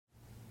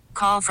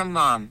call from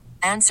mom.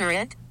 Answer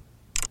it.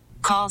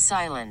 Call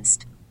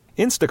silenced.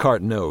 Instacart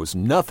knows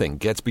nothing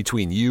gets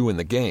between you and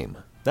the game.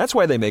 That's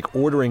why they make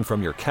ordering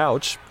from your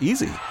couch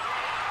easy.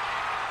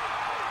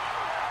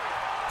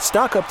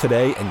 Stock up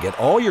today and get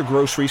all your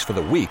groceries for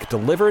the week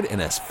delivered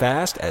in as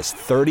fast as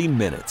 30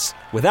 minutes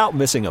without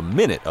missing a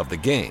minute of the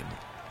game.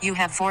 You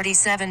have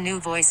 47 new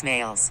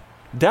voicemails.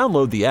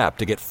 Download the app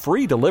to get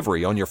free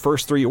delivery on your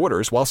first 3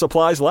 orders while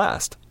supplies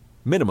last.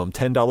 Minimum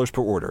 $10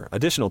 per order.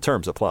 Additional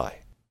terms apply.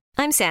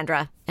 I'm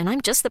Sandra, and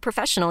I'm just the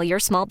professional your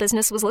small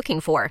business was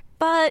looking for.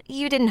 But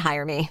you didn't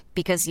hire me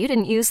because you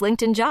didn't use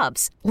LinkedIn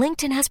Jobs.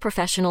 LinkedIn has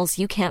professionals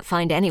you can't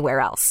find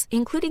anywhere else,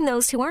 including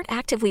those who aren't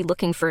actively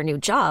looking for a new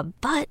job,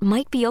 but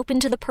might be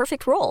open to the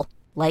perfect role,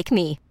 like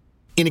me.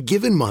 In a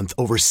given month,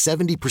 over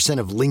 70%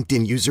 of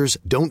LinkedIn users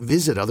don't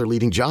visit other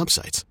leading job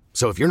sites.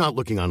 So if you're not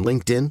looking on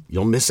LinkedIn,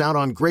 you'll miss out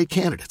on great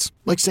candidates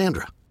like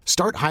Sandra.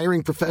 Start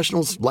hiring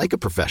professionals like a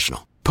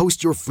professional.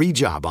 Post your free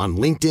job on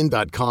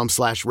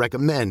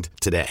linkedin.com/recommend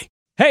today.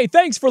 Hey,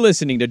 thanks for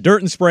listening to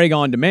Dirt and Sprague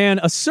On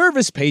Demand, a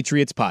Service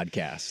Patriots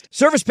podcast.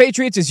 Service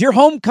Patriots is your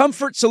home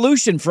comfort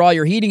solution for all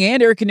your heating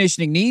and air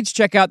conditioning needs.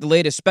 Check out the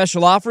latest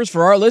special offers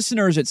for our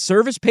listeners at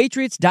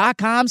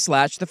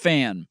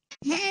servicepatriots.com/thefan.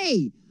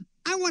 Hey,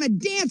 I want to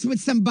dance with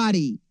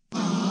somebody.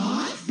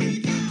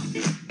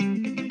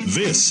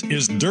 This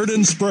is Dirt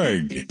and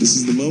Sprague. This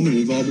is the moment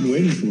we've all been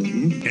waiting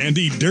for.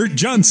 Andy Dirt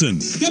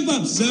Johnson. Step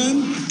up,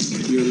 son.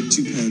 You're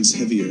 2 pounds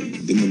heavier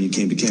than when you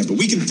came to camp, but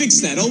we can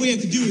fix that. All we have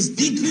to do is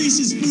decrease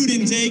his food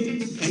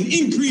intake and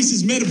increase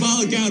his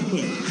metabolic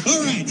output.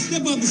 All right,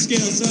 step on the scale,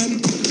 son.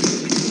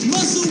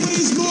 Muscle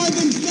weighs more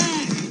than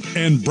fat.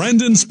 And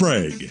Brandon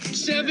Sprague.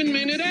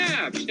 7-minute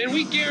abs, and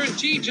we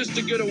guarantee just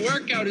as good a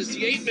workout as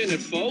the 8-minute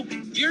folk.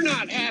 If you're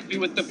not happy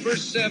with the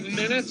first 7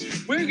 minutes,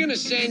 we're going to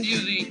send you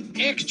the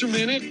extra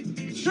minute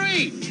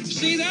free.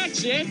 See,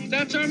 that's it.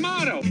 That's our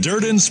motto.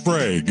 Dirt and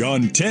Sprague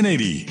on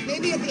 1080.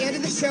 Maybe at the end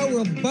of the show,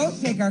 we'll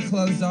both take our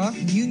clothes off,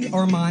 you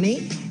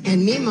Armani,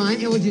 and me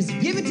mine, and we'll just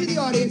give it to the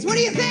audience. What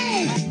do you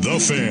think? The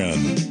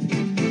Fan.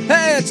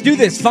 Hey, let's do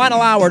this.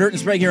 Final hour, Dirt and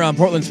Sprague here on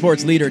Portland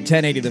Sports Leader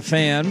 1080 The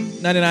Fan,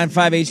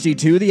 99.5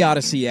 HD2, the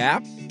Odyssey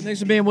app. Thanks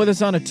for being with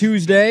us on a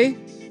Tuesday.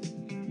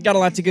 Got a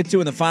lot to get to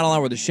in the final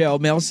hour of the show.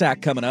 Mail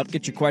sack coming up.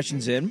 Get your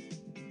questions in.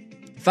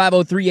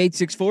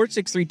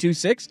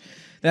 503-864-6326.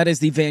 That is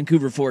the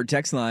Vancouver Ford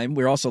text line.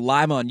 We're also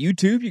live on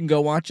YouTube. You can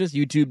go watch us,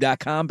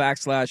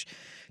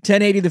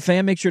 youtube.com/1080 The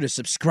Fan. Make sure to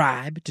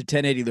subscribe to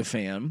 1080 The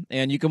Fan.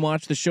 And you can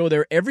watch the show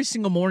there every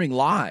single morning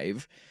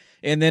live.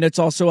 And then it's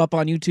also up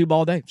on YouTube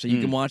all day. So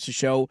you can watch the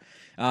show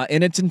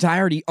in its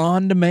entirety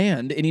on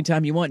demand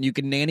anytime you want. You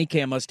can nanny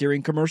cam us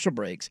during commercial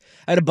breaks.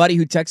 I had a buddy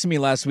who texted me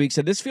last week,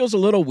 said, this feels a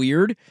little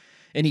weird.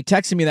 And he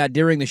texted me that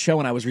during the show,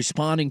 and I was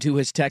responding to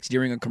his text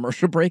during a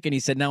commercial break, and he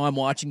said, now I'm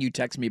watching you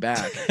text me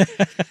back.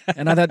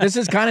 And I thought, this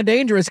is kind of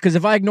dangerous, because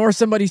if I ignore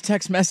somebody's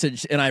text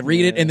message and I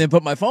read it and then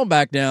put my phone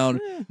back down,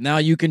 now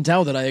you can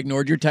tell that I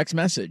ignored your text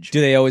message.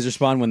 Do they always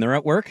respond when they're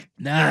at work?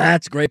 Nah,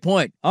 that's a great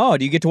point. Oh,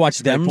 do you get to watch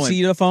them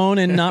see the phone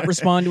and not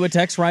respond to a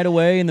text right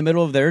away in the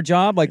middle of their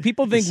job? Like,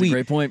 people think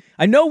great point.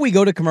 I know we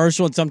go to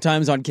commercial, and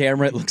sometimes on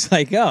camera it looks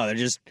like, oh, they're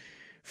just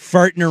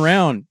farting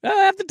around.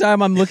 Half the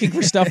time I'm looking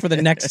for stuff for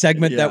the next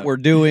segment that we're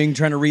doing,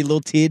 trying to read a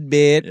little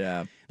tidbit.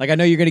 Yeah. Like, I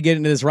know you're going to get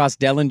into this Ross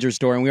Dellinger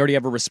story, and we already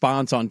have a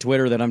response on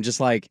Twitter that I'm just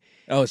like,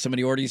 oh,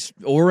 somebody we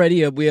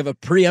have a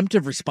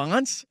preemptive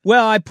response?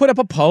 Well, I put up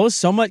a post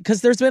so much, because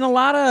there's been a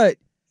lot of,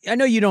 I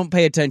know you don't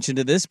pay attention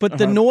to this, but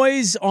the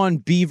noise on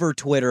Beaver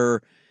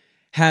Twitter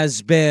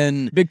has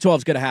been... Big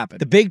 12's going to happen.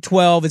 The Big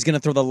 12 is going to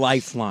throw the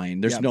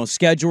lifeline. There's no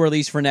schedule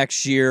release for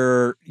next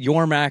year.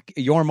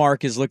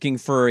 Yormark is looking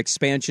for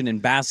expansion in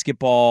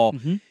basketball.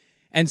 Mm-hmm.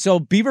 And so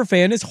Beaver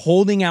Fan is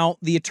holding out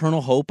the eternal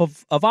hope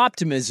of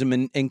optimism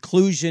and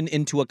inclusion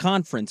into a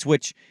conference,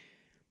 which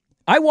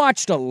I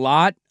watched a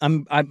lot.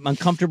 I'm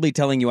comfortably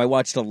telling you I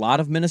watched a lot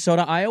of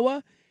Minnesota,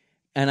 Iowa,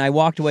 and I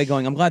walked away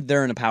going, I'm glad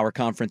they're in a power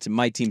conference and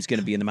my team's going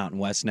to be in the Mountain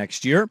West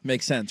next year.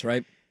 Makes sense,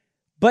 right?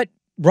 But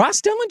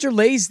Ross Dellinger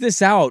lays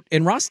this out,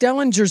 and Ross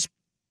Dellinger's,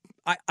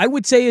 I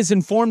would say, as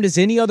informed as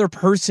any other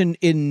person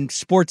in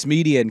sports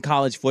media and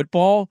college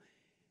football.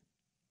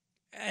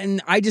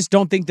 And I just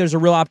don't think there's a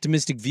real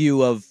optimistic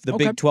view of the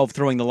Big 12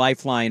 throwing the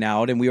lifeline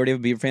out. And we already have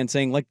a Beaver fan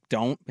saying, like,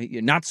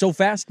 not so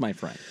fast, my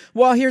friend.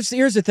 Well, here's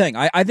the thing.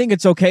 I think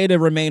it's okay to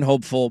remain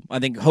hopeful. I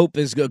think hope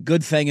is a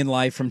good thing in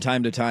life from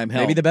time to time. Hell,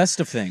 maybe the best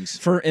of things.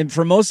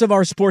 For most of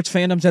our sports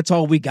fandoms, that's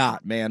all we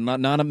got, man.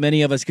 Not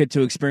many of us get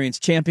to experience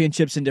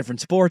championships in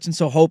different sports, and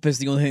so hope is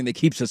the only thing that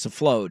keeps us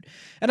afloat.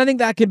 And I think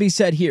that can be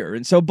said here.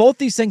 And so both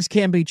these things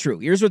can be true.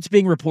 Here's what's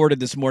being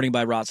reported this morning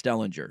by Ross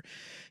Dellinger.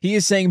 He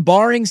is saying,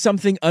 barring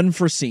something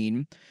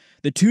unforeseen,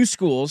 the two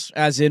schools,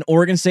 as in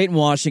Oregon State and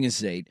Washington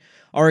State,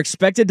 are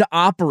expected to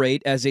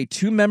operate as a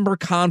two-member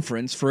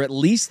conference for at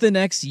least the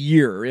next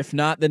year, if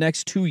not the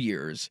next 2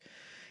 years.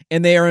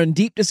 And they are in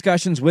deep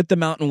discussions with the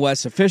Mountain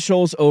West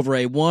officials over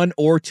a 1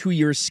 or 2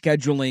 year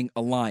scheduling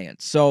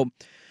alliance. So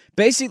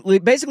Basically,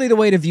 the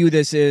way to view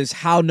this is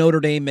how Notre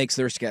Dame makes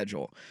their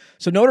schedule.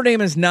 So Notre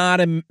Dame is not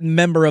a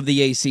member of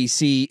the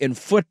ACC in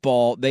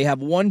football. They have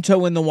one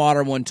toe in the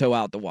water, one toe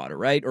out the water,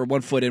 right? Or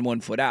 1 foot in,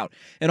 1 foot out.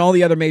 In all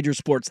the other major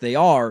sports they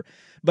are.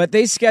 But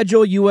they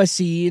schedule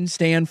USC and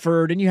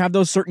Stanford, and you have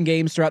those certain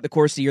games throughout the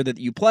course of the year that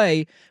you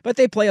play, but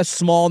they play a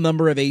small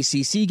number of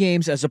ACC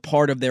games as a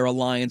part of their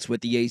alliance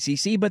with the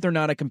ACC, but they're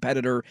not a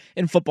competitor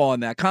in football in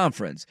that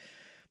conference.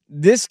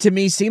 This, to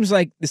me, seems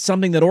like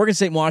something that Oregon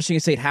State and Washington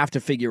State have to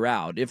figure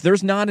out. If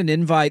there's not an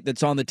invite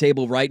that's on the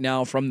table right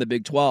now from the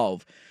Big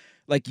 12,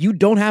 like, you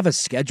don't have a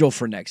schedule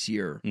for next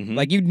year. Mm-hmm.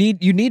 Like, you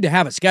need to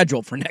have a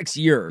schedule for next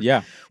year.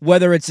 Yeah.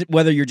 Whether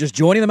you're just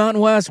joining the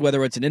Mountain West,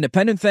 whether it's an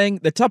independent thing.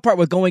 The tough part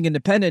with going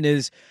independent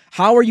is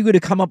how are you going to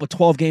come up with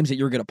 12 games that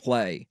you're going to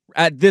play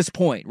at this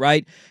point,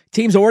 right?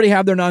 Teams already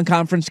have their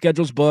non-conference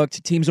schedules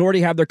booked. Teams already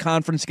have their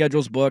conference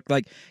schedules booked.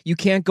 Like, you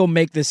can't go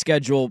make this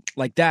schedule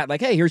like that. Like,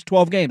 hey, here's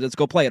 12 games. Let's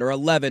go play it. Or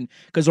 11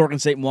 because Oregon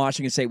State and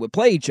Washington State would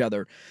play each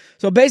other.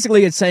 So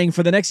basically it's saying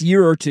for the next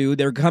year or two,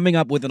 they're coming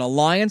up with an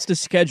alliance to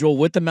schedule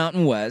with the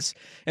Mountain West.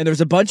 And there's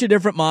a bunch of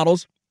different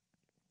models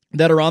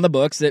that are on the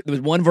books. That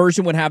one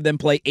version would have them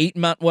play 8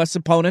 Mountain West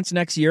opponents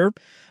next year.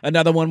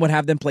 Another one would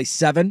have them play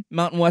 7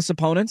 Mountain West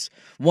opponents.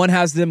 One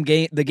has them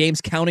the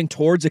games counting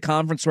towards a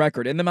conference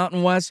record in the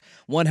Mountain West.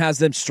 One has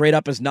them straight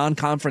up as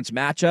non-conference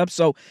matchups.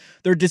 So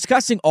they're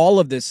discussing all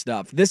of this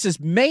stuff. This is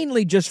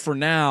mainly just for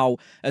now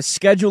a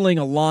scheduling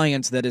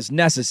alliance that is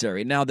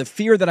necessary. Now, the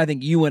fear that I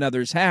think you and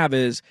others have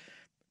is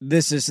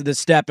this is the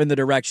step in the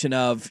direction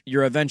of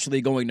you're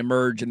eventually going to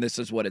merge and this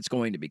is what it's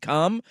going to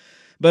become.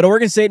 But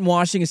Oregon State and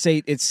Washington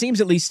State, it seems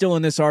at least still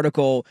in this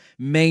article,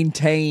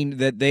 maintain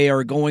that they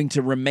are going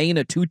to remain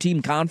a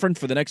 2-team conference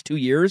for the next 2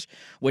 years,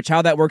 which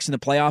how that works in the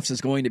playoffs is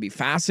going to be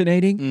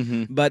fascinating.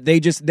 Mm-hmm. But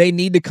they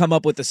need to come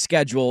up with a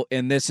schedule,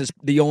 and this is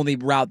the only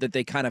route that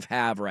they kind of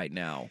have right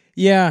now.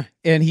 Yeah,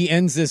 and he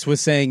ends this with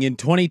saying, in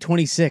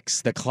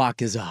 2026, the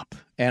clock is up.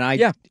 And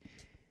Yeah.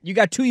 You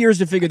got 2 years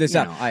to figure this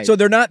out. So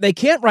they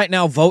can't right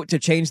now vote to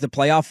change the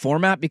playoff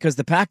format because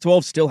the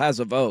Pac-12 still has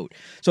a vote.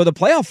 So the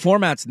playoff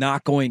format's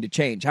not going to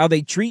change. How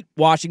they treat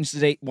Washington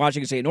State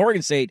and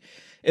Oregon State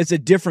is a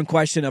different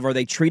question of are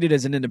they treated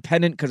as an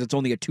independent because it's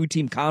only a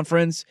 2-team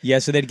conference? Yeah,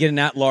 so they'd get an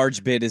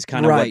at-large bid is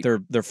kind of right.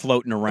 what they're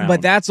floating around.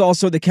 But that's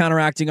also the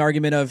counteracting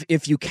argument of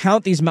if you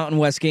count these Mountain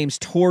West games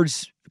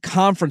towards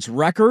conference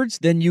records,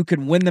 then you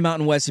can win the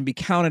Mountain West and be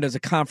counted as a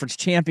conference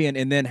champion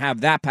and then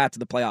have that path to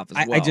the playoff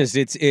as well.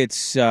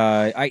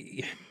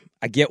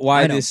 I get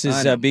why this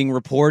is being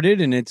reported,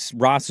 and it's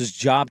Ross's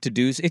job to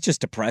do. It's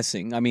just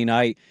depressing. I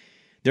mean,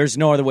 there's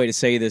no other way to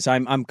say this.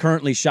 I'm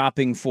currently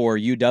shopping for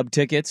UW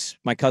tickets.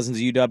 My cousin's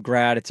a UW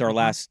grad. It's our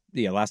last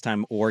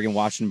time Oregon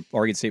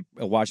State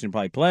Washington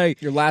probably play.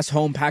 Your last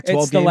home Pac-12 game.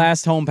 It's the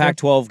last home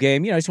Pac-12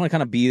 game. I just want to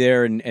kind of be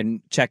there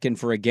and check in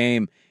for a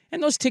game.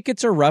 And those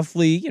tickets are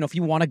roughly, if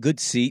you want a good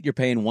seat, you're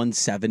paying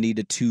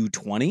 $170 to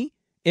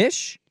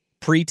 $220-ish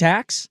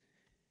pre-tax.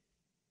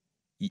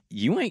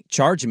 You ain't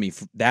charging me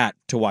for that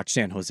to watch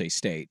San Jose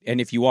State.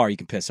 And if you are, you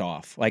can piss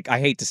off. Like, I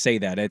hate to say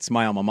that. It's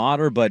my alma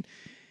mater, but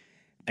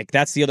like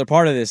that's the other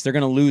part of this. They're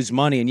going to lose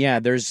money. And yeah,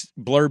 there's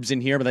blurbs in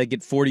here, but they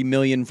get $40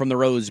 million from the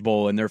Rose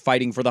Bowl, and they're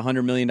fighting for the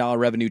 $100 million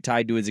revenue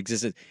tied to its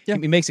existence. Yeah.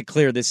 It makes it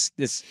clear this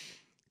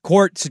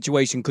court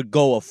situation could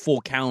go a full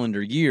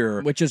calendar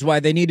year. Which is why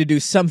they need to do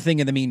something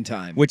in the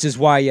meantime. Which is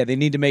why, they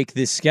need to make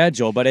this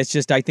schedule. But it's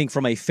just, I think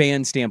from a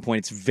fan standpoint,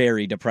 it's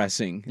very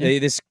depressing.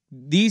 Yeah.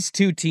 These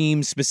two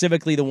teams,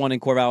 specifically the one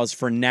in Corvallis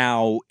for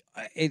now,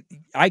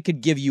 I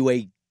could give you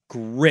a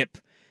grip,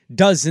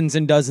 dozens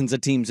and dozens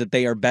of teams that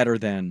they are better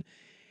than.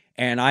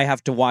 And I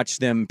have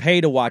to pay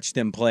to watch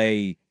them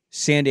play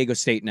San Diego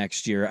State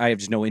next year. I have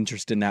just no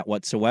interest in that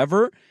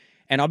whatsoever.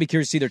 And I'll be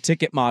curious to see their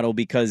ticket model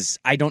because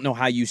I don't know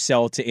how you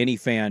sell to any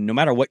fan, no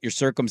matter what your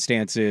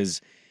circumstance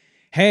is.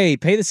 Hey,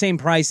 pay the same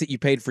price that you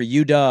paid for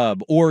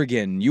UW,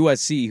 Oregon,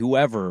 USC,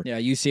 whoever. Yeah,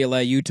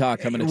 UCLA, Utah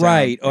coming to town.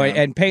 Right,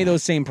 and pay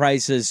those same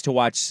prices to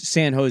watch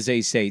San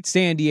Jose State,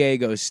 San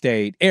Diego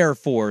State, Air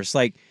Force.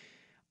 Like,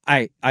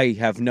 I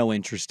have no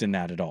interest in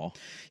that at all.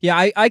 Yeah,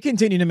 I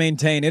continue to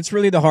maintain it's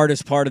really the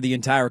hardest part of the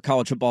entire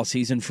college football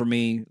season for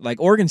me.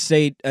 Like Oregon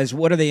State,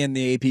 what are they in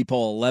the AP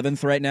poll?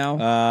 11th right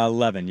now?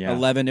 11, yeah.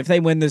 11. If they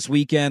win this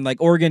weekend, like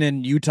Oregon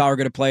and Utah are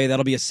going to play,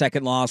 that'll be a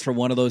second loss for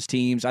one of those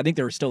teams. I think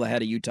they're still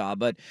ahead of Utah,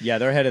 but yeah,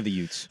 they're ahead of the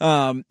Utes.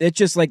 It's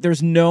just like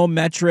there's no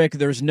metric,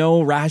 there's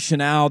no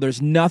rationale,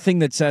 there's nothing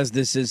that says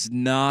this is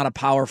not a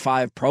Power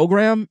 5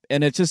 program,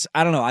 and it's just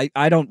I don't know.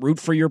 I don't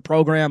root for your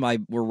program.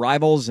 We're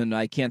rivals, and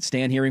I can't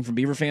stand hearing from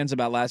Beaver fans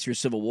about last year's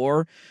Civil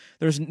War.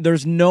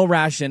 There's no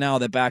rationale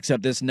that backs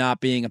up this not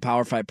being a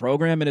Power 5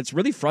 program, and it's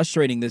really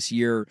frustrating this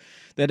year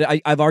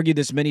that I've argued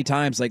this many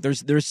times. Like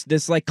there's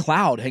this like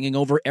cloud hanging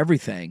over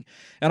everything,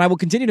 and I will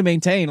continue to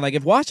maintain like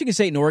if Washington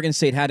State and Oregon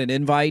State had an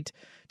invite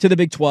to the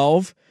Big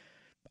 12,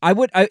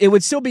 it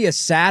would still be a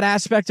sad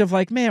aspect of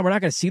like, man, we're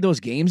not going to see those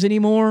games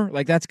anymore.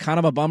 Like that's kind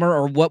of a bummer.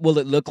 Or what will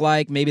it look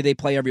like? Maybe they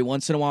play every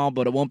once in a while,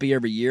 but it won't be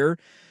every year.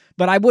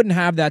 but I wouldn't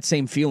have that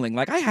same feeling.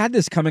 Like, I had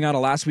this coming out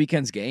of last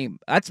weekend's game.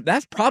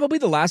 That's probably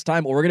the last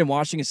time Oregon and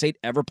Washington State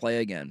ever play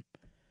again.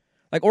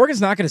 Like,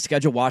 Oregon's not going to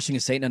schedule Washington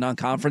State in a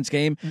non-conference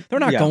game. They're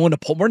not going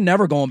to we're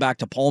never going back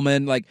to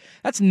Pullman. Like,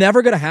 that's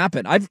never going to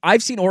happen.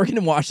 I've seen Oregon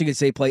and Washington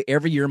State play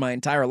every year my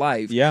entire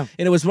life. Yeah.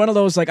 And it was one of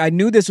those, like, I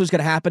knew this was going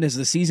to happen as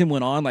the season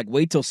went on, like,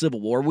 wait till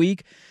Civil War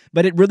week.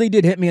 But it really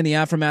did hit me in the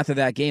aftermath of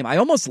that game. I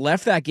almost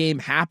left that game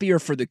happier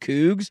for the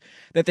Cougs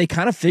that they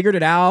kind of figured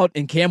it out,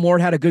 and Cam Ward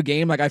had a good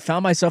game. Like, I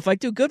found myself like,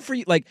 dude, good for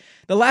you. Like,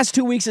 the last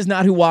 2 weeks is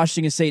not who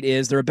Washington State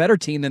is. They're a better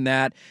team than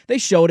that. They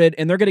showed it,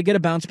 and they're going to get a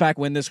bounce-back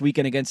win this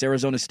weekend against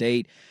Arizona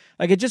State.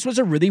 Like, it just was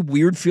a really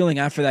weird feeling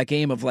after that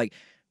game of, like,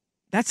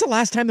 that's the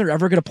last time they're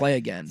ever going to play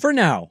again. For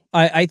now.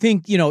 I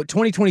think,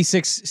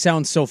 2026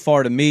 sounds so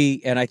far to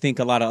me, and I think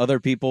a lot of other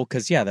people,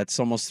 because, that's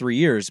almost 3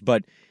 years.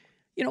 But,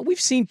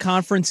 we've seen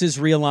conferences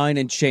realign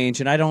and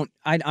change, and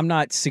I'm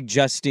not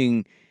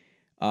suggesting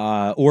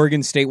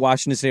Oregon State,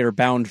 Washington State are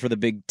bound for the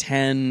Big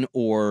Ten,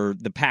 or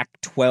the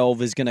Pac-12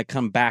 is going to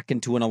come back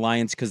into an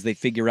alliance because they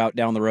figure out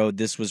down the road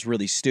this was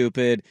really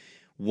stupid.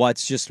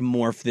 Let's just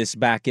morph this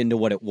back into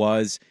what it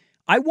was.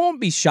 I won't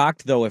be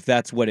shocked, though, if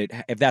that's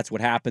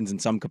what happens in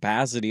some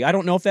capacity. I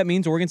don't know if that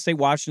means Oregon State,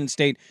 Washington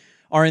State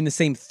are in the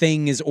same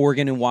thing as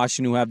Oregon and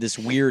Washington, who have this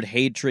weird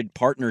hatred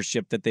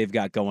partnership that they've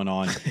got going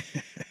on.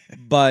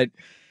 But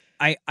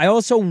I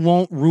also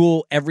won't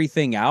rule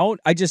everything out.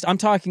 I'm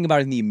talking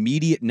about in the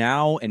immediate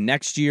now and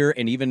next year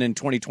and even in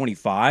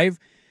 2025.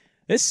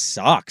 This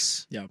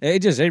sucks. Yeah.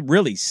 It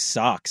really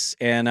sucks.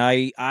 And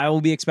I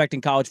will be expecting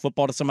college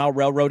football to somehow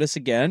railroad us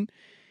again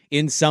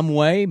in some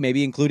way,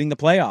 maybe including the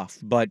playoff.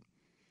 But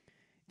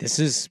this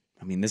is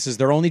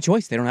their only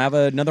choice. They don't have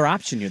another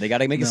option here. They got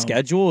to make a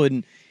schedule,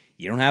 and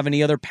you don't have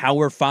any other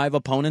Power 5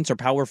 opponents or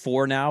Power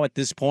 4 now at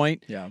this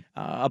point. Yeah.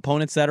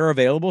 Opponents that are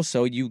available,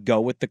 so you go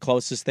with the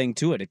closest thing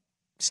to it. It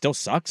still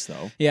sucks,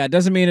 though. Yeah, it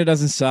doesn't mean it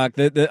doesn't suck.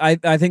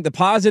 I think the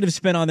positive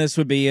spin on this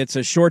would be it's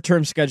a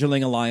short-term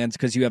scheduling alliance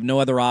because you have no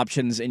other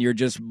options, and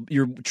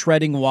you're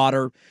treading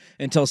water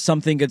until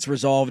something gets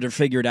resolved or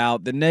figured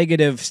out. The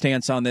negative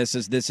stance on this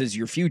is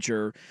your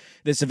future.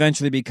 This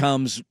eventually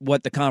becomes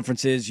what the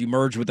conference is. You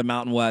merge with the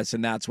Mountain West,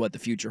 and that's what the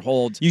future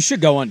holds. You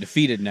should go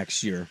undefeated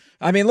next year.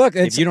 I mean, look,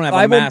 if you don't have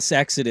a mass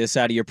exodus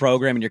out of your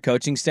program and your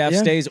coaching staff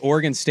stays,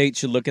 Oregon State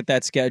should look at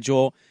that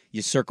schedule.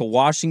 You circle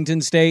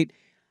Washington State.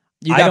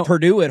 You got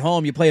Purdue at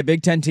home. You play a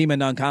Big Ten team in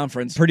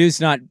non-conference. Purdue's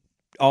not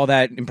all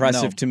that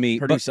impressive to me.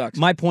 Purdue sucks.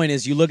 My point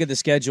is, you look at the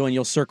schedule and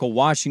you'll circle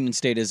Washington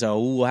State as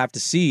we'll have to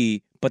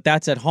see, but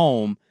that's at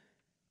home.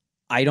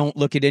 I don't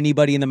look at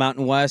anybody in the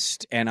Mountain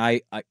West, and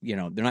I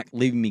they're not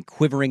leaving me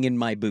quivering in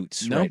my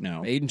boots right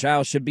now. Aiden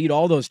Childs should beat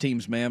all those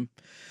teams, man.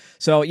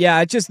 So,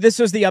 this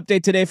was the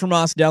update today from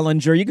Ross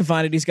Dellinger. You can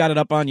find it. He's got it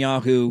up on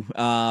Yahoo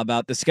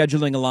about the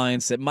scheduling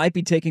alliance that might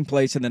be taking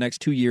place in the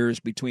next 2 years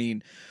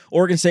between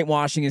Oregon State,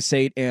 Washington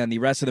State, and the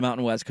rest of the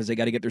Mountain West because they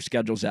got to get their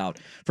schedules out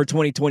for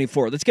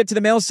 2024. Let's get to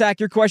the mail sack.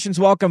 Your questions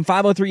welcome.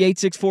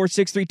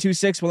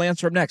 503-864-6326. We'll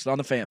answer them next on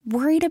The Fan.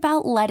 Worried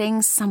about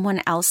letting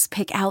someone else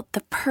pick out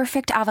the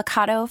perfect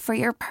avocado for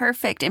your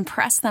perfect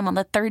impress them on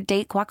the third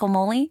date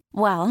guacamole?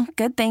 Well,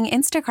 good thing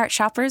Instacart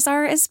shoppers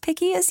are as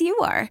picky as you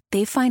are.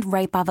 They find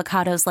ripe avocados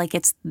like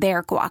it's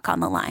their guac on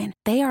the line.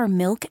 They are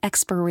milk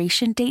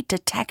expiration date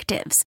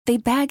detectives. They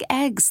bag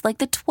eggs like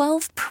the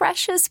 12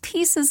 precious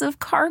pieces of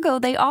cargo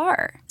they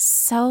are.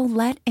 So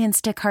let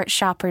Instacart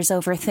shoppers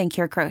overthink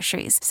your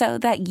groceries so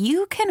that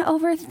you can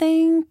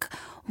overthink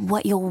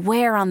what you'll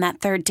wear on that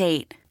third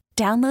date.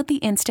 Download the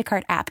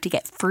Instacart app to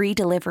get free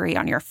delivery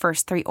on your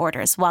first 3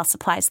 orders while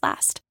supplies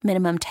last.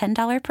 Minimum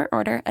 $10 per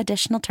order.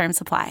 Additional terms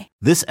apply.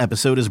 This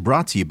episode is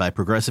brought to you by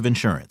Progressive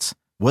Insurance.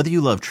 Whether you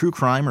love true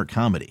crime or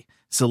comedy,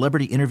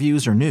 celebrity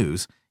interviews or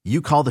news,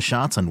 you call the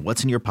shots on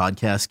what's in your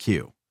podcast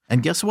queue.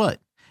 And guess what?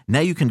 Now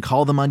you can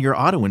call them on your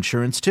auto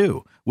insurance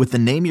too with the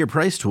Name Your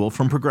Price tool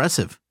from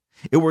Progressive.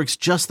 It works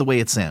just the way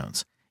it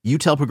sounds. You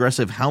tell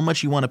Progressive how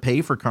much you want to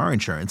pay for car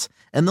insurance,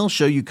 and they'll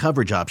show you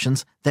coverage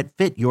options that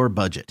fit your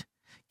budget.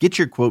 Get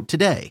your quote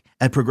today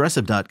at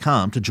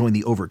Progressive.com to join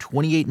the over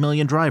 28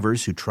 million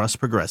drivers who trust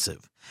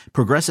Progressive.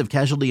 Progressive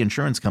Casualty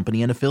Insurance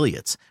Company and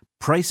Affiliates.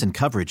 Price and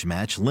coverage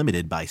match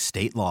limited by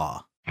state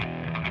law.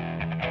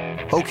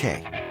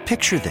 Okay,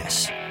 picture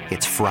this.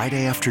 It's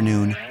Friday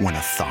afternoon when a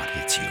thought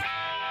hits you.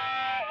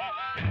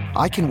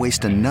 I can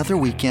waste another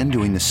weekend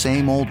doing the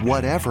same old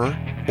whatever,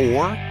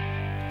 or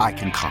I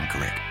can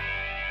conquer it.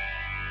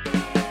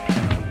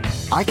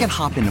 I can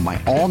hop into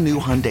my all-new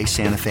Hyundai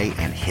Santa Fe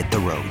and hit the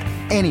road.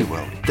 Any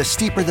road. The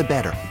steeper, the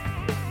better.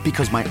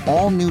 Because my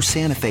all-new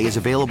Santa Fe is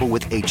available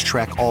with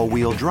H-Track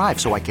all-wheel drive,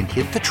 so I can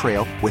hit the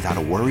trail without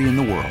a worry in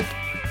the world.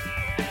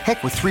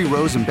 Heck, with 3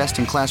 rows and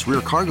best-in-class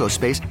rear cargo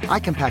space, I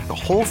can pack the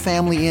whole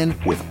family in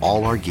with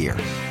all our gear.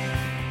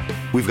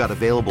 We've got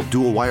available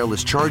dual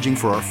wireless charging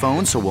for our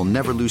phones, so we'll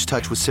never lose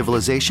touch with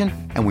civilization,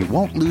 and we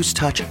won't lose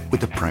touch with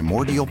the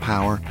primordial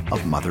power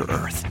of Mother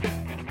Earth.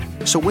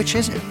 So which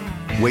is it?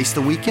 Waste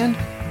the weekend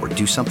or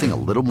do something a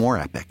little more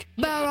epic?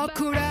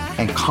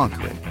 And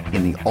conquer it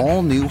in the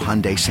all-new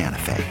Hyundai Santa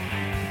Fe.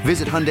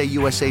 Visit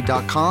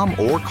HyundaiUSA.com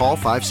or call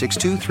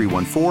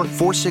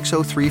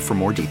 562-314-4603 for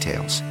more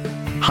details.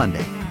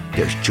 Hyundai,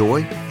 there's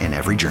joy in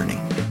every journey.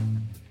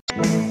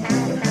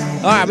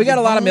 All right, we got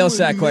a lot of mail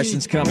sack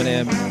questions coming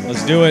in.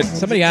 Let's do it.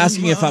 Somebody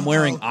asking if I'm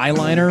wearing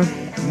eyeliner.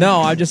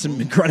 No, I just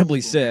am incredibly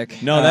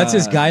sick. No, that's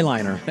his guy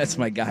liner. That's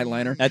my guy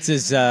liner. That's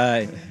his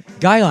guy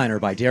liner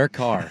by Derek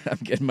Carr. I'm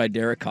getting my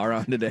Derek Carr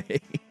on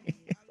today.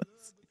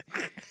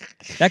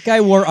 That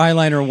guy wore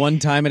eyeliner one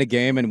time in a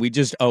game, and we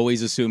just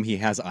always assume he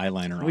has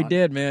eyeliner on. We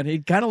did, man. He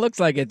kind of looks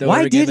like it, though.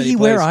 Why did he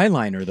wear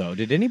eyeliner, though?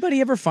 Did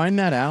anybody ever find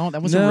that out?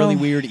 That was a really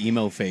weird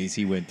emo phase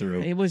he went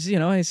through. It was,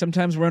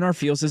 sometimes we're in our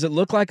fields. Does it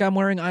look like I'm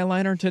wearing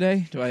eyeliner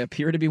today? Do I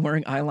appear to be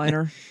wearing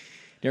eyeliner?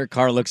 Derek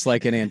Carr looks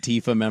like an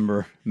Antifa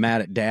member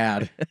mad at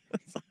Dad.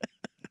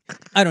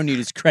 I don't need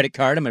his credit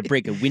card. I'm going to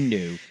break a window.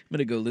 I'm going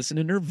to go listen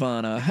to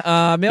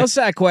Nirvana. Mail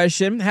sack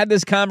question. Had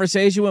this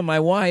conversation with my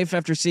wife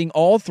after seeing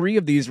all three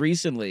of these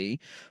recently.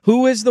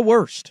 Who is the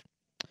worst?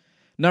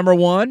 Number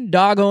one,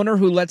 dog owner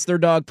who lets their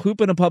dog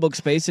poop in a public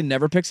space and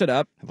never picks it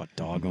up. How about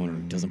dog owner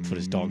who doesn't put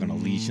his dog on a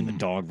leash and the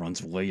dog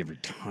runs away every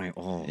time?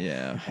 Oh,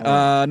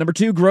 yeah. Number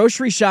two,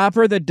 grocery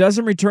shopper that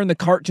doesn't return the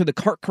cart to the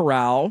cart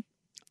corral.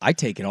 I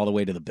take it all the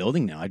way to the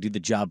building now. I do the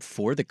job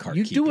for the cart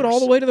keepers. You do it all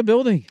the way to the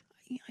building.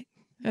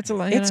 That's a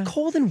lot. It's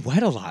cold and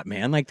wet a lot,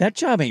 man. Like, that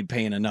job ain't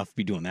paying enough to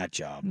be doing that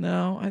job.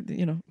 No,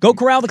 Go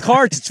corral the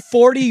carts. It's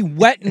 40,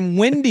 wet, and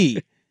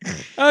windy.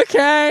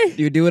 Okay.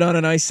 Do you do it on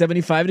a nice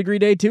 75-degree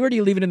day, too, or do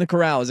you leave it in the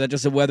corral? Is that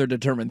just a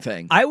weather-determined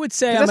thing? I would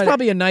say that's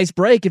probably a nice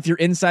break if you're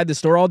inside the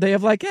store all day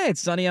of like, hey,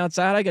 it's sunny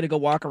outside. I got to go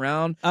walk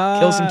around,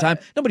 kill some time.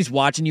 Nobody's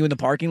watching you in the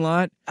parking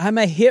lot. I'm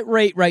a hit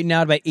rate right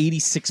now about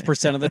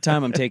 86% of the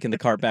time I'm taking the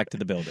cart back to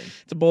the building.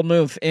 It's a bold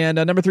move. And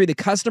number three, the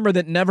customer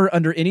that never,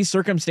 under any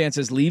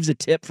circumstances, leaves a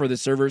tip for the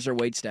servers or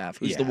wait staff.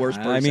 Who's the worst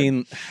person? I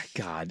mean,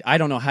 God, I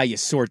don't know how you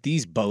sort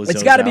these bozos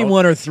It's got to be out.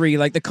 one or three.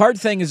 Like, the cart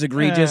thing is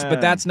egregious,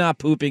 but that's not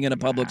pooping in a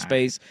public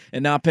space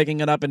and not picking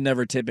it up and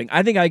never tipping.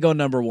 I think I go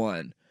number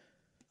one.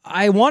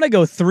 I want to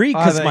go three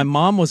because my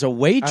mom was a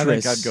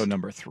waitress. I think I'd go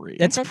number three.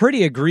 It's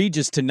pretty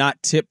egregious to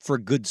not tip for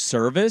good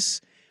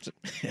service.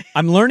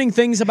 I'm learning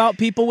things about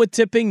people with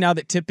tipping now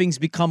that tipping's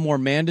become more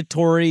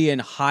mandatory and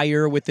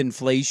higher with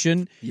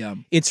inflation. Yeah.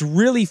 It's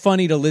really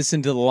funny to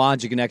listen to the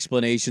logic and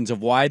explanations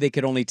of why they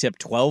could only tip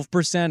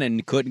 12%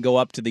 and couldn't go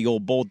up to the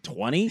old bold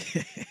 20,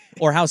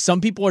 or how some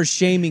people are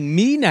shaming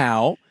me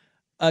now.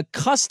 A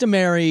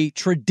customary,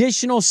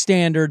 traditional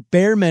standard,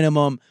 bare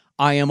minimum,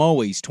 I am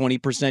always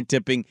 20%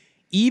 tipping,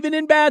 even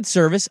in bad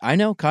service. I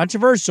know,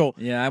 controversial.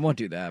 Yeah, I won't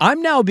do that.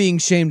 I'm now being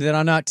shamed that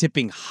I'm not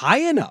tipping high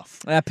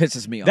enough. That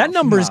pisses me off. That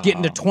number is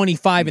getting to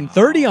 25 and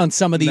 30 on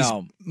some of these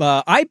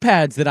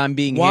iPads that I'm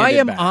being Why handed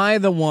am back. I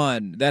the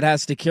one that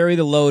has to carry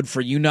the load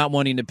for you not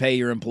wanting to pay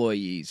your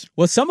employees?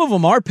 Well, some of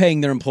them are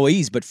paying their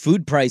employees, but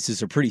food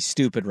prices are pretty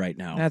stupid right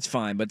now. That's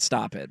fine, but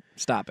stop it.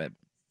 Stop it.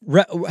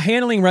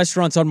 Handling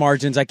restaurants on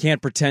margins, I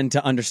can't pretend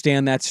to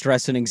understand that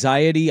stress and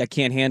anxiety. I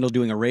can't handle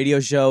doing a radio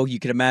show. You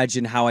can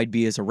imagine how I'd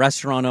be as a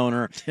restaurant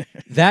owner.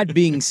 That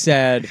being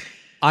said,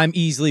 I'm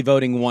easily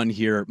voting one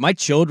here. My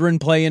children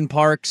play in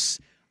parks.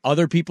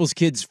 Other people's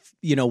kids,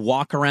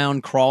 walk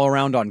around, crawl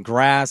around on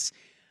grass.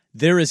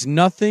 There is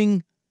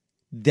nothing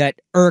that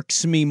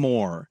irks me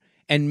more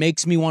and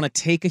makes me want to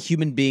take a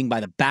human being by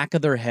the back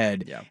of their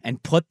head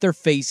and put their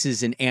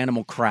faces in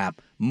animal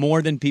crap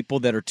more than people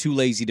that are too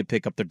lazy to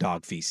pick up their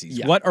dog feces.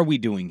 Yeah. What are we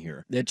doing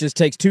here? It just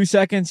takes 2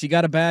 seconds. You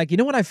got a bag. You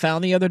know what I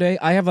found the other day?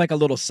 I have like a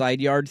little side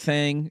yard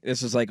thing.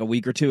 This was like a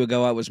week or two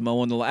ago. I was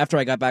mowing after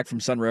I got back from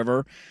Sun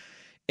River.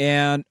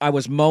 And I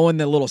was mowing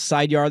the little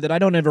side yard that I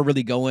don't ever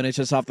really go in. It's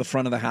just off the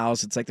front of the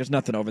house. It's like there's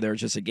nothing over there.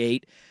 It's just a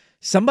gate.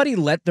 Somebody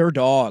let their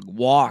dog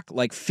walk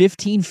like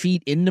 15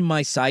 feet into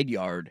my side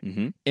yard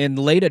and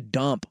laid a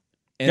dump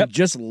and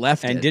just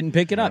left and it. didn't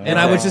pick it up. And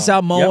I was just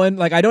out mowing.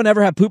 Like, I don't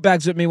ever have poop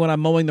bags with me when I'm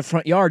mowing the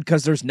front yard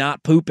because there's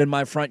not poop in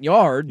my front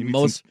yard. You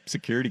need some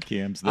security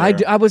cams there.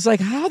 I was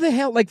like, how the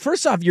hell? Like,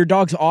 first off, your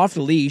dog's off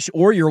the leash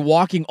or you're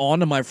walking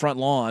onto my front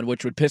lawn,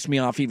 which would piss me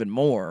off even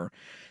more.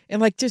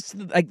 And like, just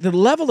like the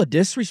level of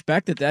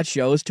disrespect that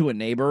shows to a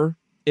neighbor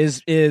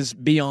is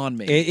beyond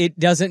me. It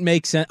doesn't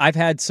make sense. I've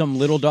had some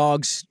little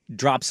dogs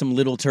drop some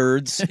little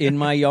turds in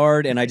my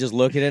yard, and I just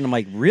look at it and I'm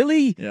like,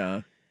 really?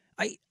 Yeah.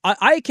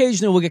 I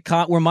occasionally will get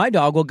caught where my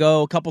dog will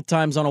go a couple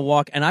times on a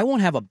walk, and I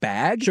won't have a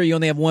bag. Sure, you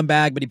only have one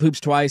bag, but he poops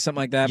twice, something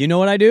like that. You know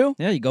what I do?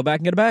 Yeah, you go back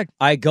and get a bag.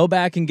 I go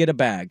back and get a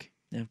bag.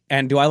 Yeah.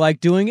 And do I like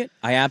doing it?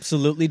 I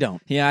absolutely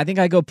don't. Yeah, I think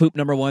I go poop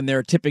number one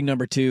there, tipping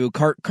number two.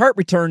 Cart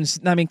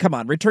returns. I mean, come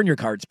on, return your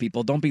carts,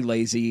 people. Don't be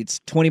lazy. It's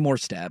 20 more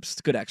steps.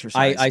 It's good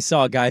exercise. I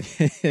saw a guy,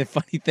 a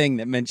funny thing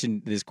that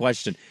mentioned this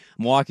question.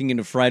 I'm walking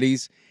into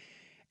Freddy's,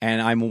 and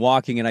I'm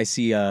walking, and I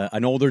see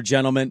an older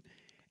gentleman,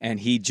 and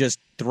he just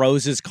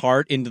throws his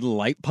cart into the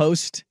light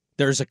post.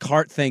 There's a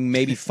cart thing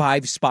maybe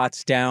 5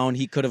 spots down.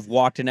 He could have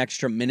walked an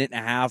extra minute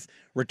and a half,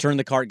 returned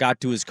the cart, got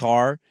to his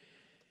car.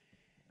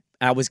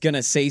 I was going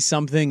to say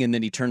something, and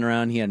then he turned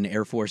around. He had an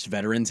Air Force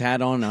veterans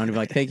hat on. And I would be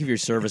like, thank you for your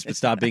service, but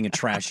stop being a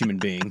trash human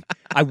being.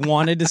 I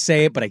wanted to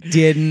say it, but I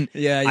didn't.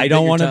 Yeah, I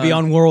don't want to be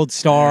on World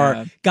Star.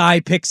 Yeah. Guy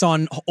picks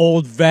on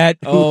old vet.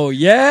 Oh,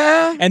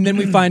 yeah? And then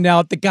we find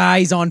out the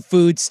guy's on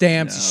food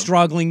stamps, he's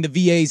struggling. The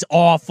VA's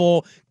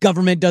awful.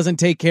 Government doesn't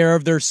take care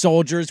of their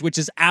soldiers, which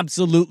is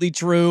absolutely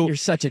true. You're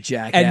such a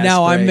jackass. And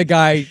now I'm the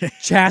Sprague. guy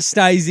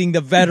chastising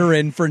the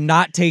veteran for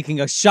not taking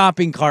a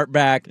shopping cart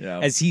back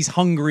as he's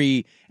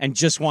hungry and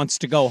just wants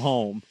to go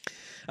home.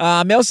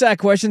 Mail sack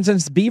question,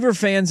 since Beaver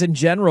fans in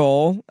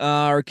general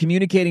are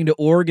communicating to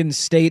Oregon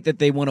State that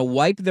they want to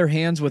wipe their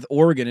hands with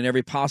Oregon in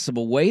every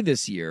possible way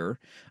this year,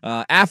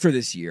 after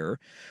this year,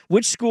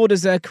 which school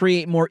does that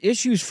create more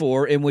issues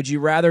for, and would you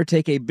rather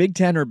take a Big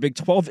 10 or Big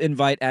 12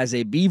 invite as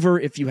a Beaver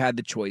if you had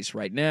the choice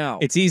right now?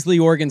 It's easily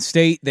Oregon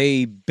State.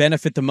 They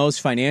benefit the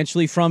most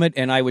financially from it,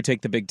 and I would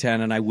take the Big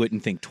 10, and I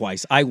wouldn't think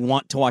twice. I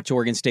want to watch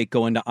Oregon State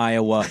go into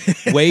Iowa,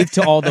 wave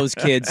to all those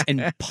kids,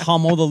 and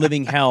pummel the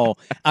living hell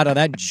out of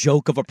that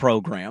joke of a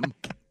program.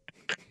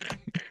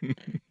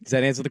 Does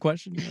that answer the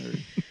question?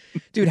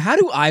 Dude, how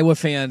do Iowa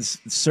fans,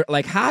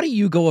 how do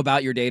you go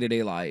about your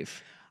day-to-day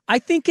life? I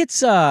think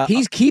it's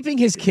he's keeping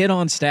his kid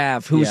on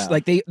staff who's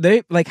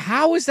they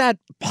how is that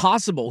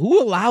possible?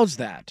 Who allows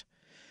that?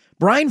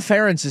 Brian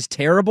Ferentz is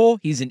terrible.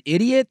 He's an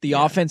idiot. The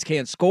offense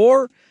can't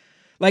score.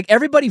 Like,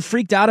 everybody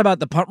freaked out about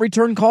the punt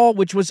return call,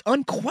 which was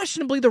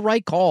unquestionably the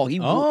right call.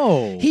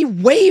 He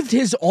waved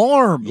his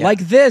arm like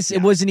this.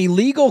 It was an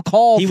illegal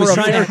call He for was a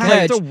trying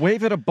fair to catch.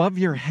 wave it above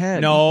your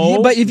head. No, Yeah,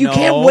 but if you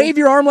can't wave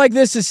your arm like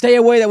this to stay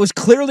away, that was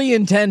clearly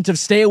intent of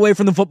stay away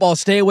from the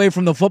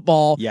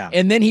football. Yeah.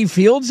 And then he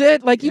fields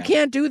it. Like, you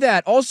can't do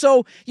that.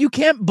 Also, you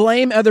can't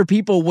blame other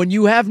people when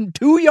you have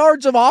 2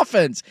 yards of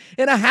offense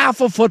in a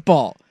half of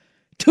football.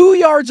 2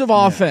 yards of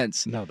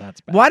offense. No, that's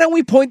bad. Why don't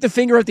we point the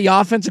finger at the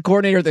offensive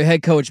coordinator or the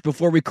head coach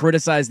before we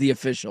criticize the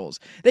officials?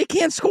 They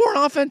can't score an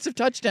offensive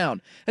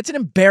touchdown. That's an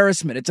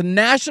embarrassment. It's a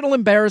national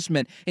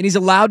embarrassment, and he's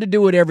allowed to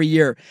do it every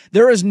year.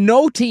 There is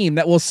no team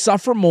that will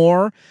suffer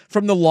more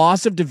from the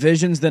loss of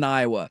divisions than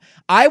Iowa.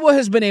 Iowa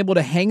has been able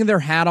to hang their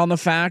hat on the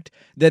fact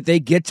that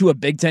they get to a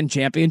Big Ten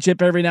championship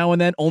every now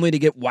and then, only to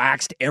get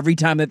waxed every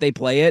time that they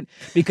play it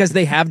because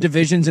they have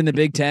divisions in the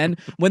Big Ten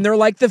when they're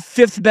like the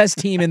 5th best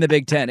team in the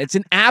Big Ten. It's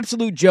an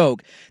absolute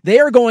joke. They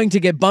are going to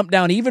get bumped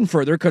down even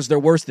further because they're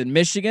worse than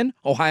Michigan,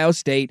 Ohio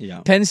State,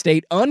 Penn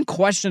State,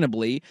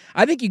 unquestionably.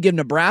 I think you give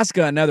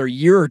Nebraska another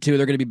year or two,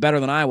 they're going to be better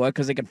than Iowa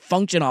because they can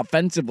function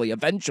offensively.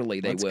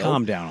 Eventually, Let's will.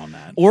 calm down on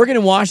that. Oregon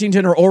and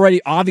Washington are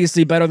already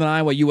obviously better than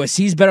Iowa.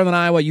 USC's better than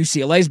Iowa.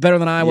 UCLA's better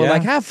than Iowa. Yeah.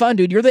 Like, have fun,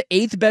 dude. You're the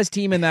 8th best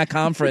team in that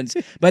conference,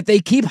 but they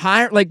keep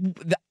hiring.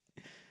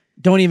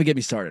 Don't even get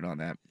me started on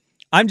that.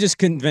 I'm just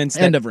convinced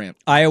End that of rant.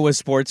 Iowa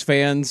sports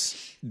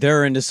fans,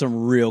 they're into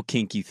some real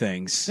kinky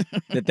things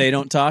that they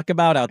don't talk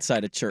about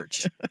outside of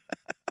church.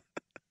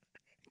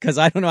 Because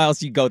I don't know how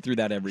else you go through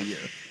that every year.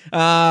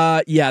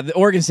 The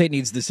Oregon State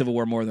needs the Civil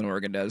War more than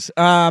Oregon does.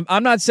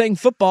 I'm not saying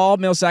football,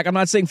 Millsack, I'm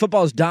not saying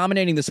football is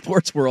dominating the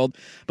sports world,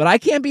 but I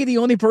can't be the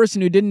only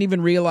person who didn't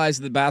even realize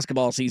that the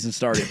basketball season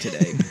started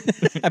today.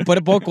 I put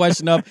a poll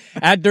question up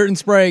at Dirt and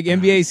Sprague.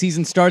 NBA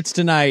season starts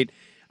tonight.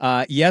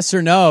 Yes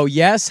or no?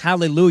 Yes,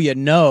 hallelujah.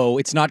 No,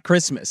 it's not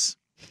Christmas.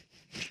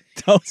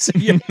 Those are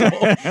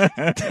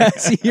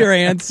your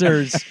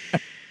answers.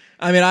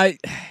 I mean,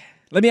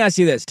 let me ask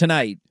you this.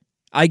 Tonight,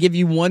 I give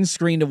you one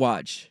screen to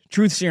watch.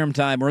 Truth serum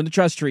time. We're in the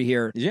trust tree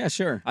here. Yeah,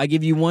 sure. I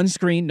give you one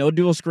screen, no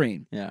dual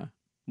screen. Yeah.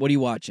 What are you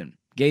watching?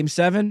 Game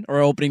 7 or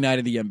opening night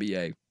of the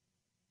NBA?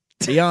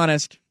 Be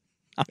honest.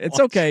 It's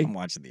okay. I'm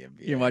watching the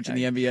NBA. You're watching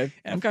the NBA?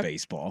 F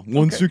baseball.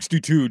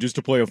 162 just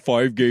to play a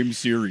 5-game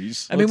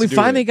series. I mean, we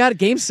finally got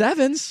Game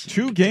 7s.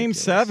 2 Game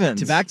 7s.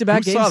 To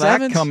back-to-back Game 7s. Who saw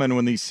that coming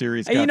when these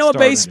series got You know what,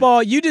 started?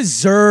 baseball? You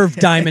deserve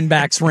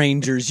Diamondbacks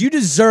Rangers. You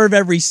deserve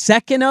every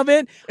second of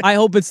it. I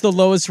hope it's the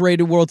lowest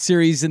rated World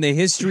Series in the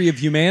history of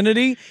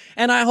humanity,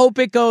 and I hope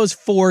it goes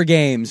 4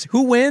 games.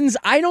 Who wins?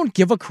 I don't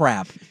give a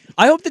crap.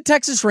 I hope the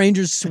Texas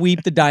Rangers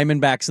sweep the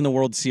Diamondbacks in the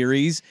World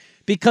Series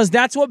because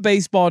that's what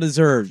baseball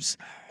deserves.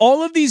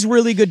 All of these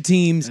really good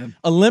teams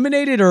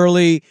eliminated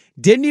early,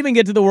 didn't even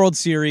get to the World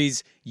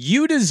Series.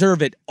 You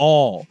deserve it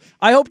all.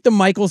 I hope the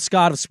Michael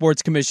Scott of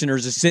sports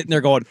commissioners is sitting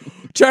there going,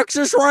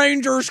 Texas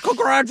Rangers,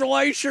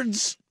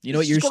 congratulations. You know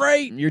what?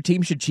 Your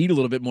team should cheat a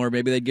little bit more.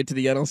 Maybe they'd get to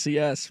the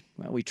NLCS.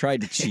 Well, we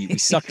tried to cheat. We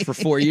sucked for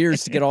 4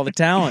 years to get all the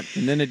talent,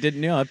 and then it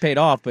didn't. It paid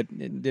off, but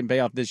it didn't pay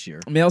off this year.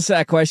 Mail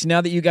sack question.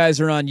 Now that you guys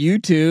are on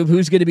YouTube,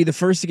 who's going to be the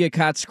first to get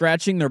caught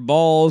scratching their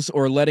balls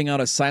or letting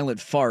out a silent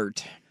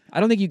fart? I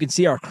don't think you can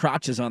see our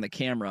crotches on the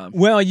camera.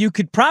 Well, you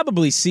could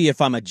probably see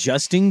if I'm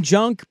adjusting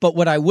junk, but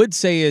what I would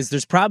say is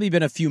there's probably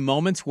been a few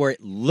moments where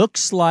it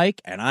looks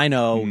like, and I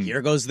know,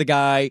 here goes the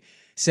guy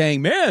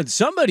saying, man,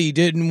 somebody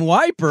didn't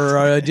wipe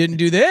or didn't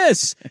do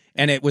this.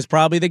 And it was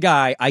probably the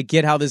guy. I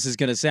get how this is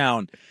going to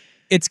sound.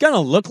 It's going to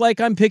look like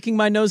I'm picking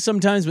my nose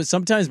sometimes, but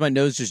sometimes my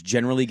nose just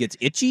generally gets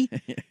itchy.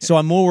 So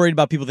I'm more worried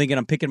about people thinking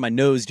I'm picking my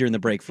nose during the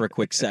break for a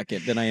quick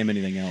second than I am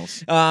anything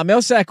else.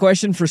 Mail sack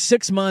question. For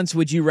 6 months,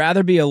 would you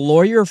rather be a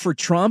lawyer for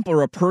Trump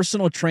or a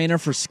personal trainer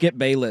for Skip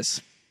Bayless?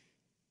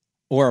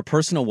 Or a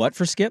personal what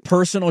for Skip?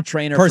 Personal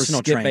trainer for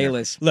Skip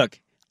Bayless. Look,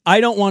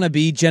 I don't want to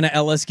be Jenna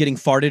Ellis getting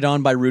farted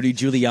on by Rudy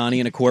Giuliani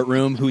in a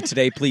courtroom who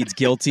today pleads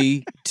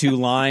guilty to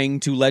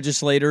lying to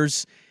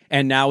legislators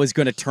and now is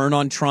going to turn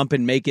on Trump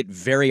and make it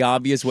very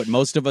obvious what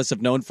most of us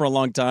have known for a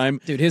long time.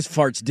 Dude, his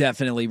farts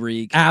definitely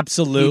reek.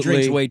 Absolutely. He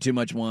drinks way too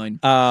much wine.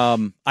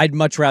 I'd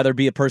much rather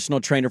be a personal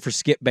trainer for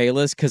Skip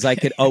Bayless because I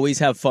could always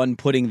have fun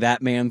putting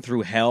that man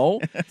through hell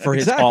for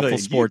his awful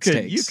sports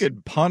takes. You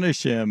could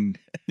punish him.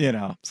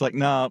 It's like,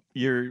 no,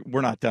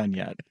 we're not done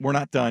yet. We're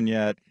not done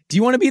yet. Do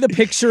you want to be the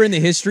picture in the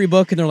history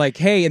book and they're like,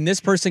 hey, and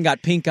this person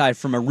got pink eye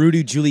from a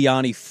Rudy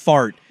Giuliani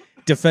fart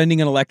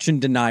defending an election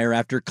denier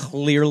after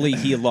clearly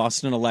he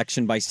lost an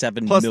election by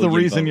 7 Plus, million the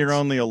reason votes. you're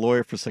only a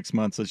lawyer for 6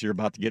 months is you're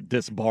about to get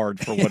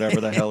disbarred for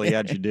whatever the hell he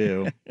had you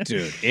do.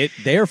 Dude,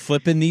 they're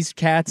flipping these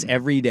cats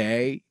every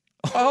day.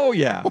 Oh,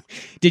 yeah.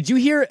 Did you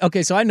hear?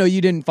 Okay, so I know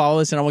you didn't follow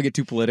this, and I won't get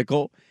too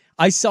political.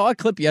 I saw a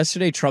clip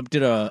yesterday. Trump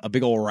did a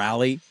big old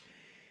rally,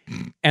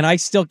 and I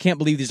still can't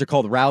believe these are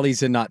called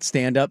rallies and not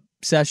stand-up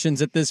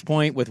sessions at this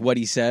point with what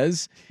he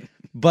says.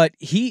 But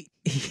he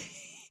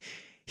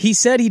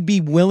said he'd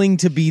be willing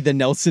to be the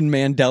Nelson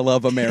Mandela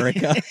of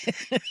America.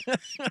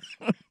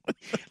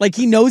 Like,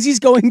 he knows he's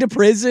going to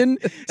prison,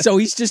 so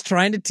he's just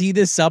trying to tee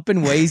this up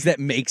in ways that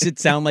makes it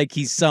sound like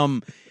he's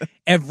some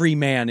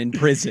everyman in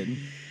prison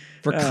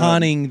for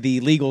conning the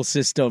legal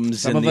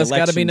systems and the election Some of us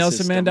got to be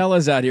Nelson system.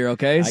 Mandela's out here,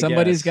 okay?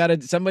 Somebody's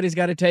guess.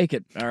 got to take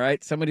it, all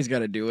right? Somebody's got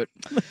to do it.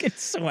 Look at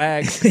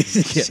Swag.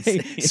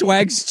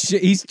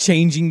 He's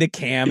changing the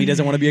cam. He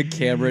doesn't want to be a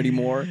camera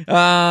anymore.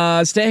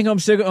 Staying home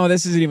sick. Oh,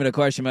 this isn't even a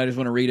question, but I just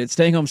want to read it.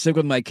 Staying home sick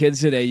with my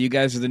kids today. You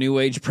guys are the new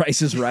age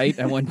Price is Right.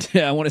 I want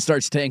to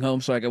start staying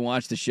home so I can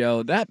watch the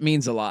show. That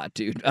means a lot,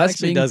 dude.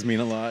 Actually does mean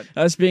a lot.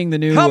 Us being the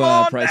new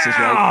Price is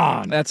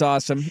Right. That's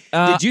awesome.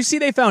 Did you see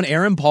they found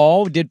Aaron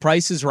Paul did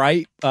Price is Right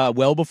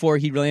well before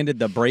he landed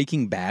the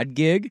Breaking Bad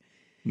gig?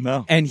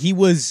 No. And he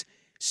was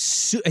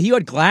he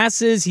had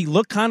glasses. He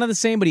looked kind of the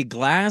same, but he had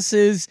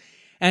glasses.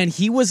 And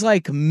he was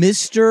like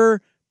Mr.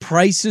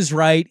 Price is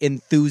Right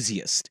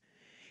enthusiast.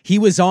 He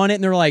was on it,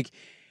 and they're like,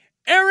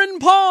 Aaron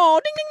Paul,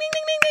 ding, ding, ding,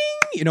 ding, ding,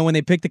 ding. You know, when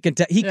they pick the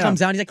contest, he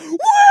comes out, and he's like, woo,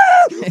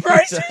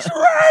 Price is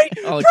Right.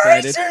 All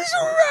Price excited. is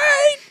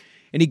Right.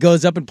 And he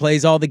goes up and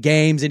plays all the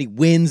games, and he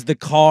wins the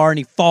car, and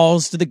he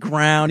falls to the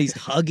ground. He's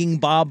hugging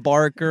Bob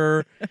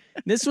Barker.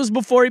 This was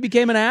before he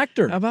became an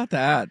actor. How about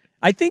that?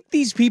 I think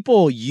these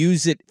people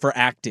use it for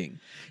acting.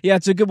 Yeah,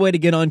 it's a good way to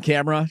get on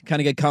camera, kind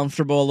of get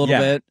comfortable a little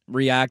Yeah. bit,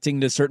 reacting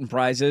to certain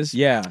prizes.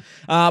 Yeah.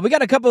 We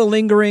got a couple of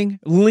lingering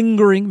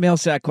mail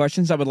sack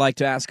questions I would like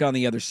to ask on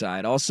the other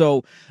side.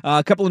 Also,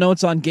 a couple of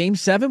notes on Game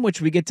 7,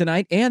 which we get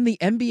tonight, and the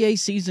NBA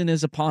season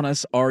is upon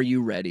us. Are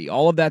you ready?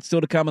 All of that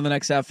still to come in the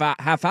next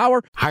half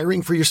hour.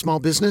 Hiring for your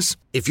small business?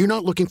 If you're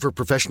not looking for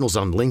professionals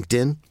on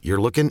LinkedIn, you're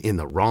looking in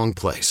the wrong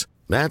place.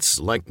 That's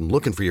like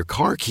looking for your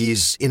car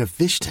keys in a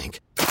fish tank.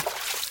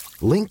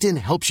 LinkedIn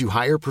helps you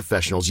hire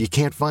professionals you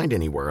can't find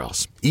anywhere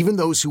else, even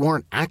those who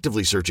aren't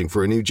actively searching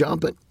for a new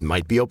job but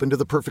might be open to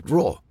the perfect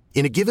role.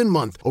 In a given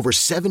month, over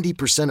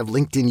 70% of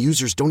LinkedIn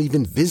users don't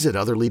even visit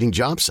other leading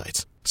job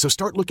sites. So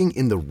start looking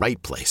in the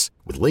right place.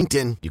 With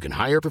LinkedIn, you can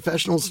hire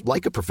professionals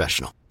like a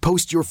professional.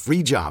 Post your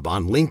free job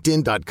on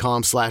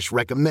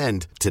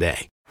linkedin.com/recommend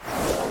today.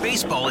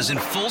 Baseball is in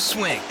full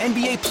swing.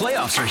 NBA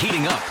playoffs are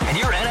heating up, and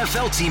your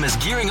NFL team is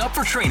gearing up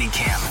for training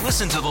camp.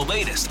 Listen to the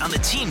latest on the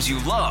teams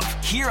you love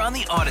here on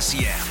the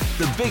Odyssey app.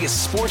 The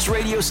biggest sports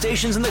radio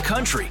stations in the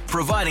country,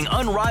 providing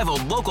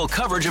unrivaled local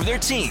coverage of their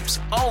teams,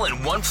 all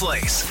in one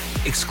place.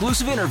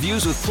 Exclusive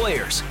interviews with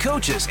players,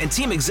 coaches, and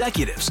team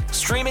executives,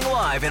 streaming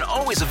live and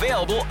always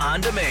available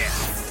on demand.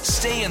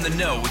 Stay in the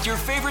know with your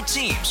favorite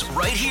teams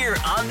right here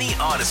on the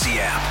Odyssey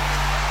app.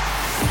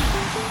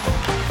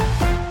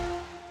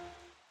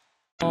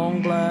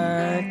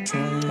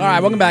 All right,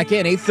 welcome back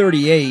in,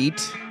 8:38.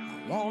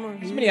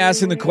 Somebody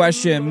asking the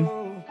question,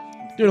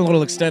 doing a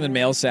little extended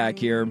mail sack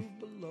here,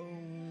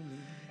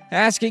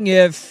 asking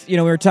if,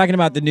 we were talking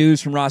about the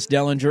news from Ross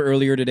Dellinger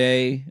earlier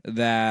today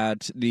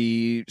that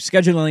the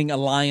scheduling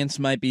alliance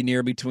might be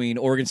near between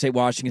Oregon State,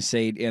 Washington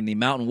State, and the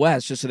Mountain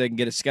West, just so they can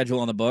get a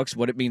schedule on the books.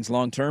 What it means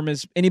long-term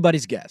is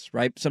anybody's guess,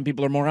 right? Some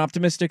people are more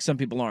optimistic, some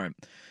people aren't.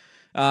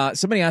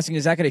 Somebody asking,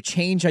 is that going to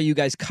change how you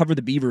guys cover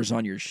the Beavers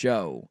on your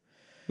show?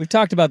 We've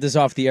talked about this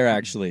off the air,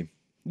 actually.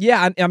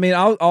 Yeah, I mean,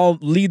 I'll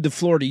lead the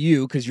floor to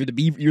you because you're the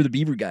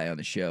Beaver guy on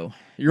the show.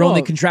 You're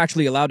only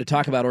contractually allowed to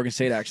talk about Oregon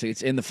State. Actually,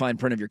 it's in the fine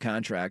print of your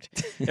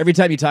contract. Every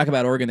time you talk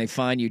about Oregon, they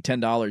fine you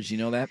 $10. You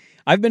know that?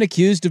 I've been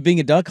accused of being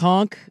a duck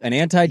honk, an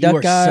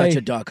anti-duck guy. You are such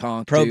a duck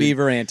honk, pro dude.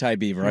 Beaver,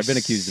 anti-Beaver. I've been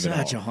accused of it all.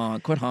 Such a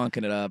honk. Quit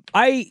honking it up.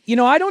 I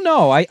don't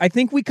know. I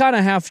think we kind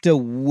of have to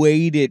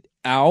wait it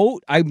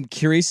out. I'm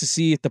curious to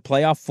see if the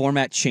playoff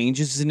format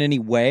changes in any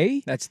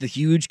way. That's the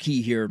huge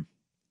key here.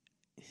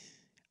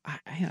 I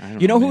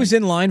don't You know man. who's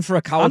in line for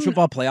a college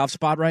football playoff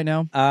spot right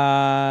now?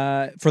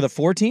 For the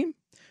 4-team?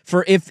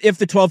 For if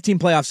the 12-team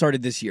playoff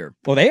started this year.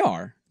 Well, they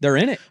are. They're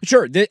in it.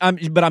 Sure,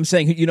 but I'm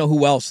saying, you know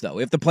who else, though?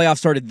 If the playoff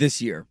started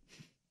this year,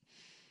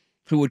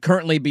 who would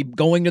currently be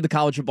going to the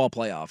college football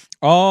playoff?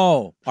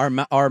 Oh,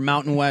 our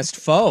Mountain West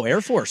foe,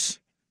 Air Force.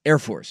 Air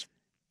Force.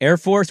 Air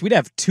Force. We'd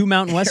have 2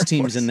 Mountain West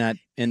teams in that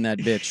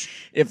bitch.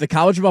 If the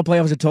college football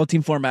playoff was a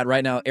 12-team format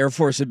right now, Air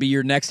Force would be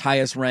your next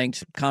highest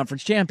ranked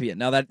conference champion.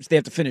 Now that they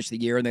have to finish the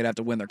year and they'd have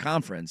to win their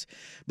conference,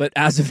 but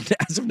as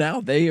of now,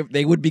 they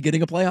would be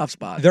getting a playoff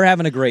spot. They're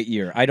having a great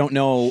year. I don't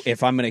know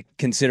if I'm going to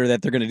consider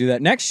that they're going to do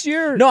that next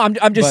year. No,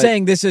 I'm just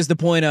saying this is the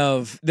point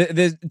of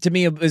to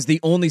me is the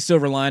only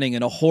silver lining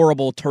in a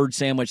horrible turd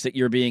sandwich that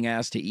you're being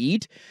asked to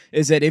eat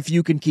is that if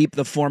you can keep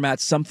the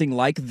format something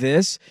like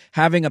this,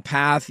 having a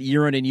path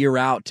year in and year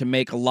out to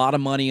make a lot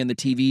of money in the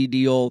TV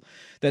deal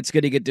that's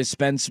going to get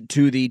dispensed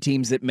to the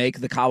teams that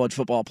make the college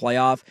football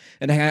playoff,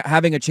 and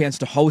having a chance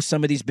to host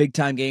some of these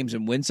big-time games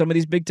and win some of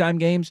these big-time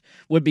games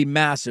would be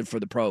massive for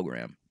the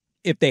program.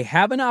 If they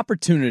have an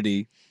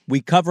opportunity,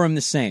 we cover them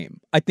the same.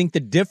 I think the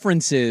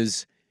difference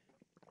is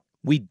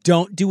we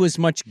don't do as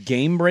much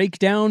game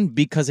breakdown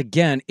because,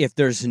 again, if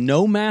there's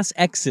no mass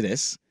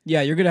exodus...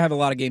 Yeah, you're going to have a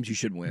lot of games you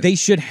should win. They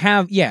should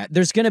have,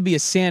 there's going to be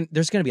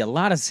a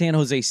lot of San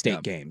Jose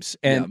State games,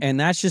 and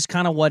that's just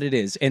kind of what it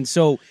is. And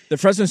so the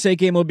Fresno State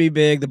game will be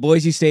big. The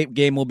Boise State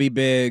game will be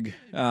big.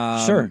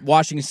 Sure.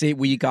 Washington State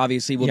week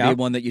obviously will be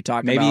one that you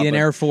talk about. Maybe an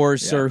Air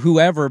Force or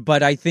whoever,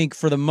 but I think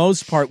for the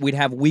most part we'd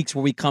have weeks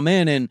where we come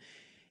in and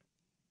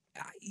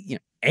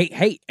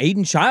hey,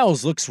 Aiden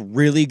Childs looks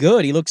really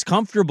good. He looks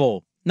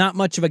comfortable. Not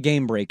much of a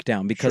game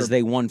breakdown because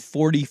they won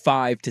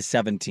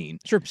 45-17.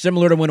 Sure,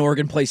 similar to when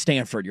Oregon plays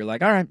Stanford. You're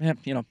like, all right, what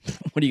are you going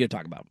to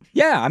talk about?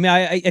 Yeah, I mean,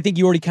 I think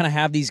you already kind of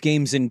have these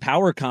games in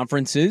power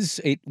conferences.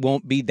 It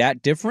won't be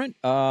that different.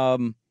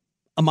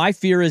 My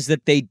fear is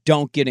that they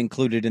don't get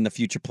included in the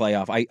future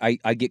playoff.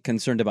 I get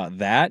concerned about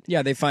that.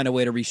 Yeah, they find a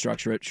way to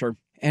restructure it, sure.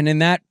 And in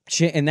that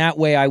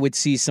way, I would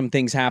see some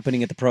things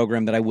happening at the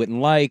program that I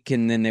wouldn't like,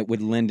 and then it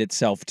would lend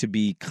itself to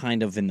be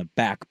kind of in the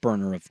back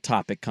burner of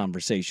topic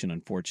conversation,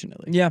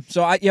 unfortunately. Yeah,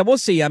 so we'll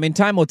see. I mean,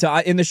 time will tell.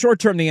 In the short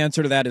term, the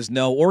answer to that is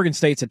no. Oregon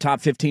State's a top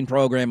 15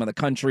 program in the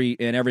country,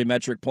 and every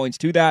metric points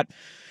to that.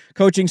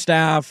 Coaching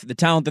staff, the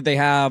talent that they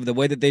have, the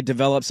way that they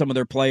develop some of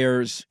their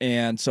players.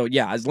 And so,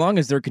 as long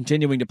as they're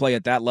continuing to play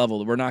at that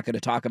level, we're not going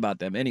to talk about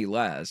them any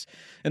less.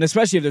 And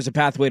especially if there's a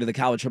pathway to the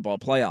college football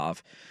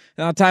playoff.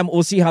 Now,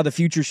 we'll see how the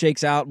future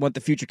shakes out, what the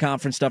future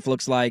conference stuff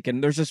looks like,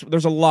 and there's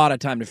a lot of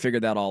time to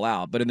figure that all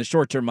out. But in the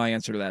short term, my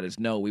answer to that is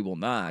no, we will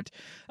not.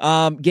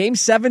 Game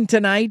 7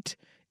 tonight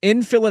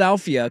in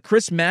Philadelphia.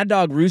 Chris Mad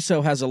Dog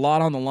Russo has a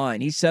lot on the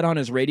line. He said on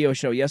his radio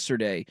show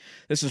yesterday,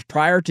 this was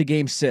prior to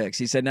Game 6,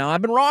 he said, now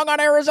I've been wrong on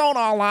Arizona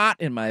a lot,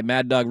 in my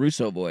Mad Dog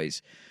Russo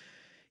voice.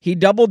 He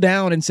doubled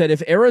down and said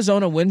if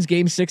Arizona wins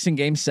Game 6 and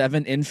Game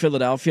 7 in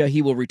Philadelphia,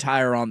 he will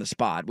retire on the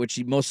spot, which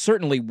he most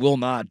certainly will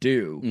not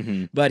do.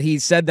 Mm-hmm. But he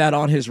said that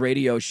on his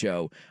radio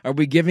show. Are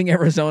we giving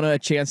Arizona a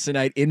chance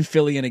tonight in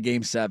Philly in a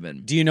Game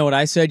 7? Do you know what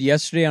I said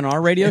yesterday on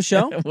our radio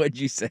show? What'd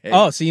you say?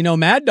 Oh, so you know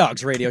Mad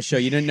Dog's radio show.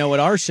 You didn't know what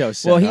our show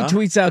said, Well, he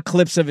tweets out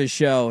clips of his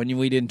show, and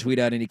we didn't tweet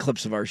out any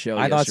clips of our show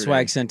I thought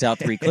Swag sent out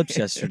 3 clips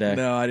yesterday.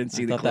 No, I didn't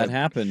see the clip. That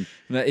happened.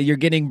 You're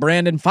getting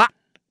Brandon Fott,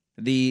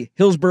 the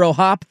Hillsboro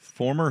Hop.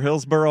 Former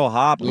Hillsboro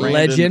Hop.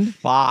 Legend.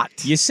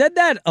 Fott. You said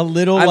that a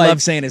little I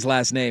love saying his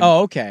last name.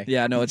 Oh, okay.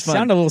 Yeah, no, it's fun.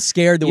 Sound a little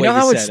scared the way you said it. You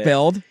know how it's it.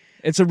 spelled?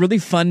 It's a really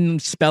fun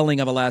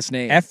spelling of a last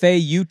name.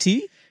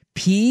 F-A-U-T?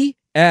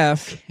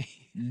 P-F-A-A-D-T.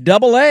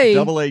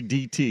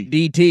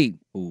 D-T.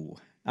 Ooh.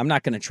 I'm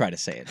not going to try to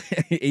say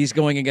it. He's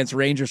going against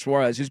Ranger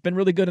Suarez, who's been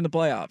really good in the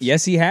playoffs.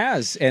 Yes, he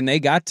has. And they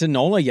got to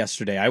Nola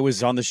yesterday. I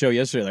was on the show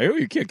yesterday. Like,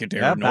 you can't get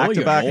to Nola.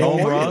 Back-to-back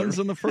home runs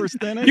in the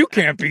first inning. You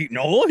can't beat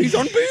Nola. He's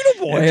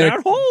unbeatable. He's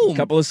at home. A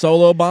couple of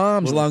solo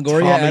bombs.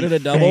 Longoria added a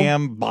double.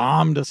 Pham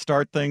bomb to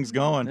start things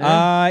going. Go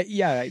ahead.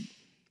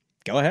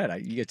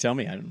 You can tell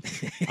me. I'm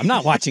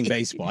not watching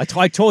baseball. I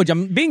told you.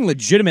 I'm being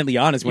legitimately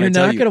honest when I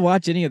tell you. You're not going to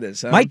watch any of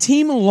this, huh? My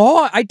team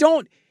lost. I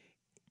don't.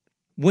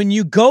 When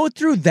you go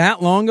through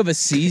that long of a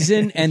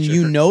season and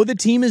you know the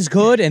team is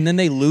good and then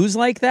they lose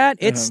like that,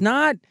 it's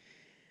not.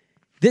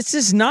 This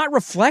is not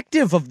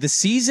reflective of the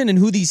season and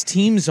who these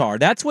teams are.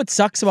 That's what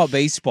sucks about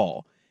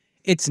baseball.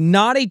 It's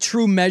not a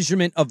true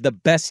measurement of the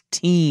best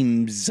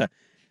teams.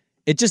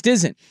 It just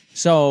isn't.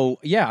 So,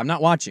 I'm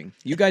not watching.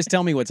 You guys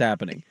tell me what's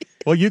happening.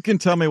 Well, you can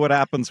tell me what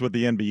happens with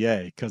the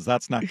NBA because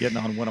that's not getting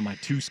on one of my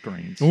 2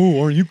 screens.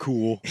 Oh, aren't you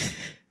cool?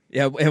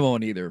 Yeah, it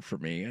won't either for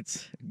me.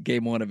 It's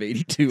Game 1 of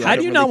 82. How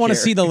do you not want to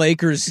see the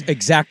Lakers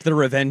exact their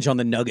revenge on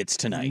the Nuggets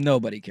tonight?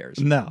 Nobody cares.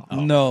 No.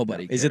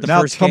 Nobody cares. Is it the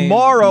now, first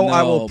tomorrow game?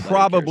 I will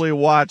probably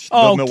watch the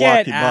Milwaukee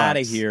get Bucks. out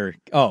of here.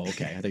 Oh,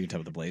 okay. I thought you were talking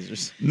about the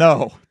Blazers.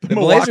 No. The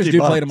Blazers do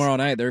play tomorrow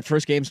night. Their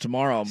first game's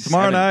tomorrow.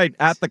 Tomorrow night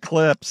at the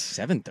Clips.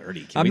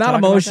 7:30. I'm not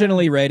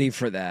emotionally ready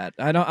for that.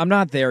 I'm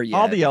not there yet.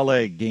 All the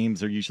LA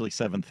games are usually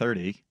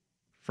 7:30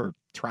 for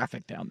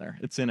traffic down there.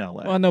 It's in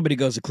LA. Well, nobody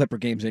goes to Clipper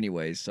games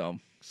anyways, so.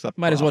 Except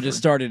Might as well Crawford. just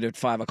start it at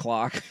 5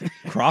 o'clock.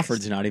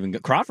 Crawford's not even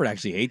good. Crawford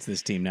actually hates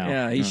this team now.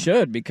 Yeah, he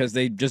should, because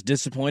they just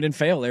disappoint and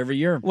fail every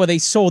year. Well, they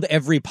sold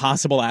every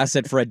possible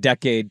asset for a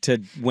decade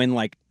to win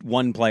like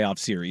one playoff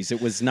series.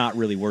 It was not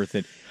really worth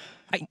it.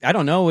 I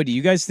don't know. What do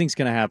you guys think's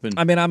going to happen?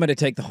 I mean, I'm going to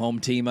take the home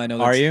team. I know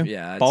that's, Are you?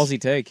 Yeah.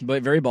 Ballsy take.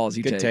 But very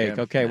ballsy Good take.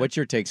 Yeah. Okay, Yeah. what's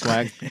your take,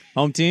 Swag?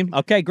 Home team?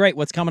 Okay, great.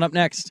 What's coming up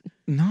next?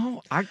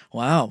 No,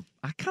 Wow.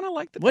 I kind of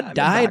like the What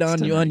died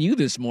Diamondbacks on you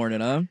this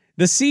morning, huh?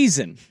 The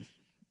season.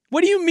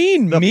 What do you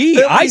mean, me?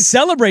 Phillies- I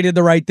celebrated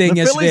the right thing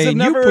The yesterday, Phillies have and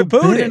never you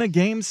poo-pooed been it. in a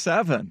Game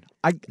 7.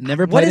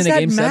 Never What played does in a that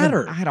game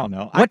matter? 7. I don't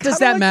know. What does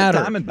that matter?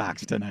 The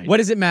Diamondbacks tonight. What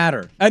does it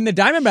matter? And the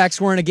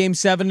Diamondbacks were in a Game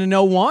 7 and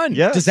 0-1.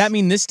 Yes. Does that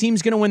mean this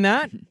team's going to win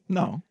that?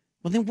 No,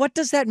 Well, then what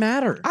does that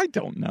matter? I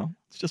don't know.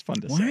 It's just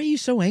fun to Why say. are you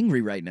so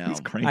angry right now? He's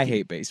cranky. I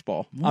hate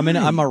baseball. Why?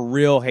 I'm a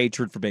real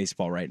hatred for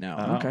baseball right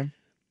now. Okay.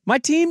 My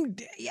team,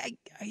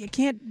 I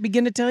can't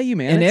begin to tell you,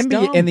 man. It's In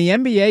dumb. the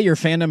NBA, your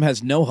fandom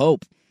has no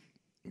hope.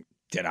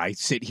 Did I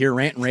sit here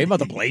rant and rave about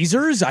the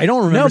Blazers? I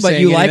don't remember No, but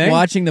saying you like anything.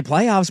 watching the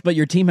playoffs, but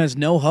your team has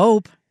no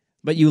hope.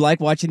 But you like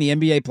watching the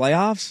NBA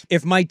playoffs?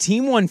 If my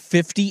team won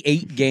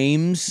 58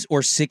 games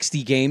or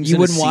 60 games You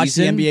in wouldn't a watch the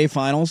season, NBA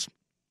finals?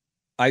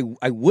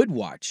 I would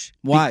watch.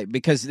 Why?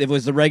 Because it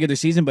was the regular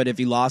season, but if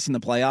you lost in the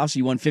playoffs,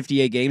 you won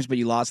 58 games, but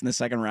you lost in the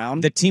second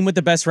round? The team with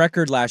the best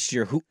record last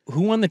year, who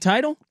won the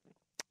title?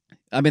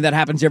 I mean, that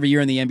happens every year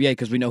in the NBA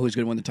because we know who's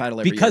going to win the title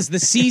every Because year.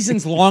 the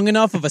season's long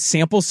enough of a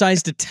sample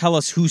size to tell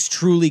us who's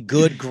truly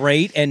good,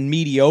 great, and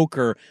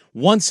mediocre.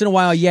 Once in a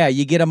while, yeah,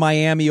 you get a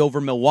Miami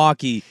over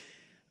Milwaukee.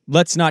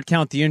 Let's not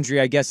count the injury,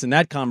 I guess, in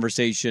that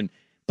conversation.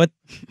 But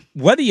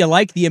whether you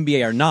like the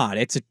NBA or not,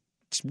 it's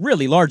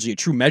really largely a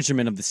true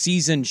measurement of the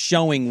season,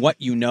 showing what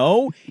you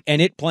know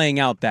and it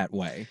playing out that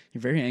way.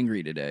 You're very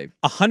angry today.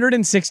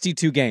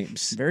 162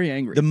 games. Very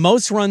angry. The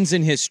most runs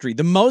in history.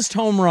 The most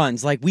home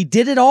runs. Like, we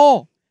did it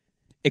all.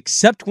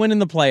 Except winning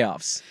the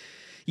playoffs.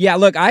 Yeah,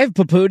 look, I've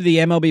poo-pooed the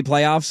MLB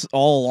playoffs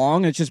all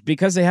along. It's just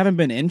because they haven't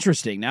been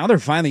interesting. Now they're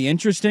finally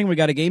interesting. We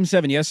got a Game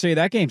 7 yesterday.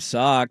 That game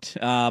sucked,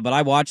 but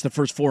I watched the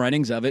first 4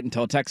 innings of it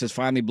until Texas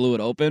finally blew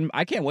it open.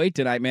 I can't wait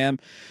tonight, man.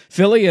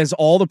 Philly has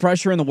all the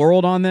pressure in the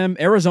world on them.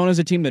 Arizona's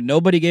a team that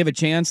nobody gave a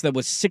chance that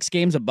was 6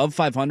 games above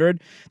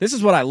 500. This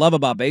is what I love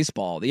about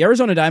baseball. The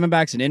Arizona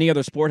Diamondbacks in any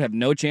other sport have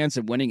no chance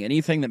of winning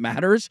anything that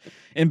matters.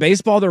 In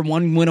baseball, they're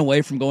 1 win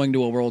away from going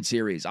to a World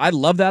Series. I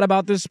love that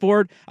about this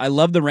sport. I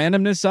love the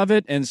randomness of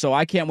it, and so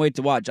I can't wait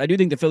to watch. I do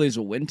think the Phillies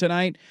will win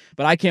tonight,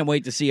 but I can't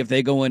wait to see if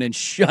they go in and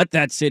shut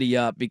that city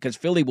up because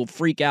Philly will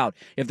freak out.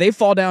 If they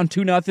fall down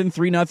 2-0,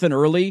 3-0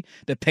 early,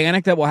 the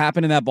panic that will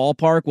happen in that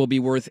ballpark will be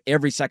worth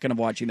every second of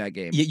watching that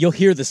game. You'll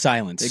hear the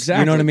silence.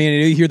 Exactly. You know what I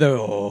mean? You hear the,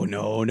 oh,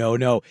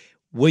 no.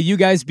 Will you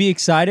guys be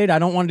excited? I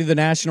don't want to do the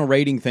national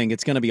rating thing.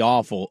 It's going to be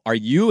awful. Are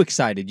you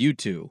excited, you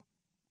two?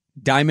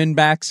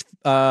 Diamondbacks,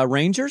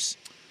 Rangers?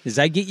 Does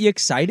that get you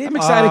excited? I'm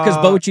excited because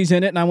Bochy's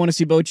in it, and I want to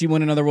see Bochy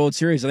win another World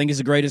Series. I think he's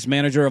the greatest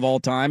manager of all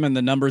time, and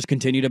the numbers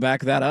continue to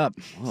back that up.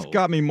 It's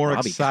got me more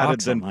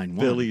excited than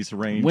Phillies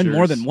Rangers. Win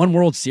more than 1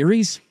 World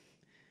Series?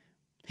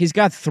 He's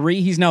got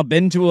 3. He's now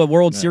been to a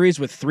World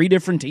Series with 3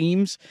 different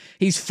teams.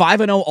 He's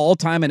 5-0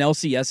 all-time in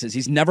LCSs.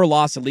 He's never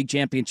lost a league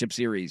championship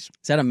series.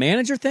 Is that a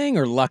manager thing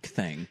or luck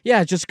thing?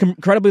 Yeah, just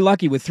incredibly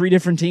lucky with 3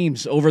 different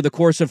teams over the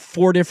course of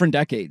 4 different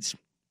decades.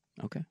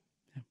 Okay.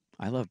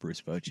 I love Bruce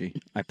Bochy.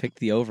 I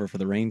picked the over for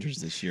the Rangers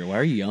this year. Why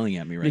are you yelling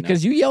at me right now?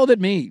 Because you yelled at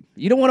me.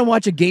 You don't want to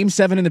watch a Game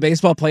 7 in the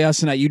baseball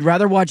playoffs tonight. You'd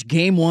rather watch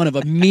Game 1 of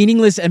a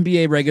meaningless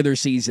NBA regular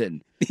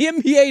season. The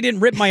NBA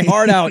didn't rip my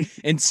heart out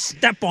and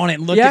step on it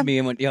and look at me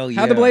and went, oh, yeah.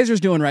 How the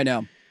Blazers doing right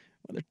now?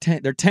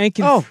 They're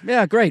tanking. Oh,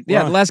 yeah, great.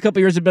 Yeah, the last couple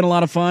of years have been a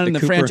lot of fun, and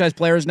the franchise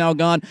player is now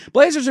gone.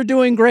 Blazers are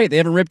doing great. They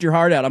haven't ripped your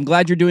heart out. I'm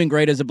glad you're doing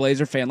great as a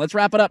Blazer fan. Let's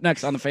wrap it up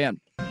next on The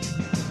Fan.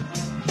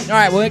 All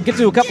right, we'll get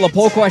to a couple of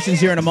poll questions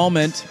here in a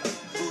moment.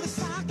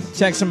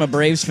 Text from a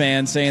Braves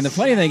fan saying, the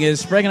funny thing is,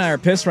 Sprague and I are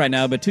pissed right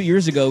now, but 2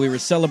 years ago we were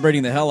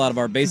celebrating the hell out of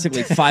our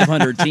basically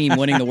 500 team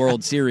winning the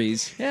World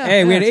Series. Yeah,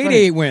 hey, we had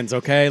 88 wins,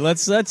 okay?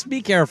 Let's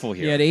be careful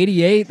here. We had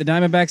 88. The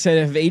Diamondbacks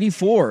have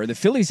 84. The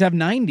Phillies have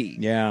 90.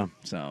 Yeah.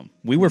 So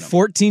we were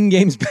 14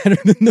 games better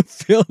than the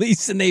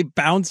Phillies, and they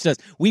bounced us.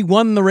 We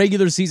won the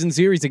regular season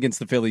series against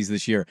the Phillies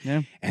this year,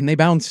 and they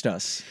bounced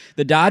us.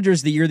 The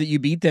Dodgers, the year that you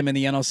beat them in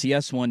the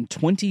NLCS, won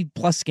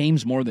 20-plus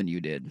games more than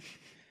you did.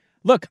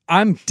 Look,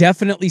 I'm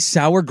definitely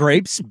sour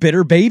grapes,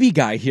 bitter baby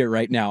guy here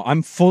right now.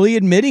 I'm fully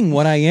admitting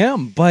what I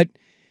am, but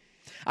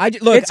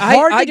it's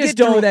hard to get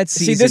through that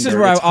season. See, this is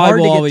where I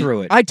will always,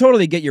 through it. I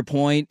totally get your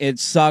point. It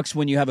sucks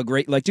when you have a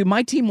great, dude,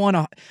 my team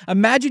won,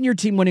 imagine your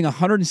team winning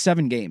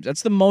 107 games.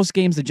 That's the most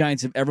games the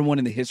Giants have ever won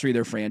in the history of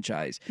their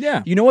franchise.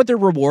 Yeah. You know what their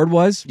reward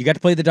was? You got to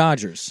play the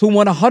Dodgers, who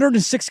won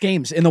 106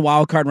 games in the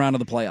wild card round of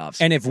the playoffs.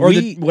 And if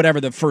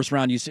whatever the first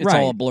round, it's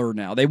all a blur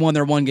now. They won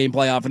their 1-game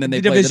playoff, and then they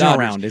played the divisional Dodgers.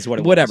 round is what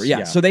it was. Whatever,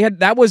 yeah. So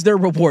that was their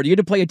reward. You had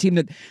to play a team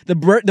that,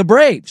 the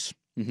Braves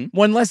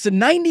won less than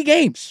 90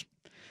 games.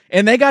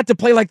 And they got to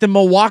play like the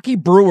Milwaukee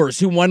Brewers,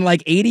 who won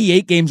like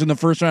 88 games in the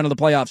first round of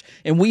the playoffs.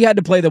 And we had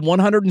to play the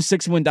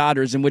 106-win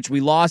Dodgers, in which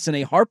we lost in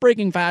a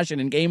heartbreaking fashion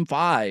in Game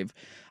 5.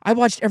 I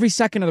watched every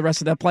second of the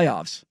rest of that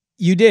playoffs.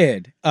 You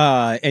did.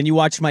 And you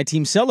watched my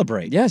team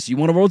celebrate. Yes, you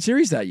won a World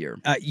Series that year.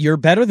 You're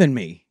better than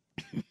me.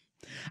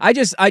 I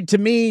think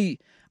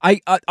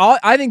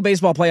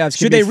baseball playoffs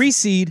should they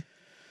reseed?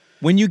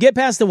 When you get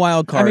past the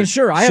wild card, I mean,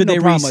 sure, I have no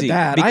problem with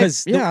that.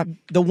 Because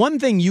the one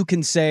thing you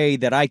can say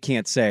that I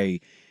can't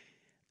say,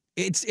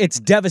 it's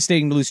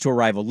devastating to lose to a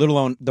rival, let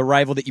alone the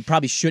rival that you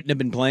probably shouldn't have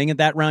been playing at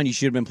that round. You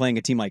should have been playing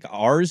a team like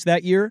ours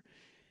that year.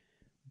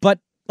 But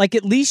like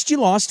at least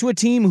you lost to a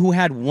team who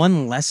had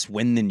one less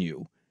win than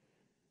you.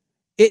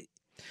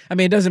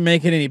 It doesn't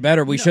make it any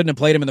better. We shouldn't have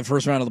played them in the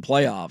first round of the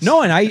playoffs.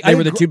 No, and they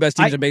were the two best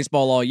teams in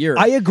baseball all year.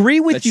 I agree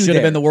with you. That should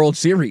have been the World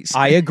Series.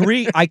 I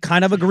agree. I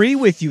kind of agree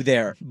with you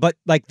there. But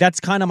like that's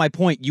kind of my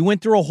point. You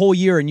went through a whole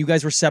year and you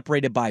guys were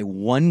separated by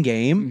one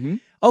game. Mm-hmm.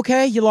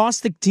 Okay, you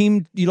lost to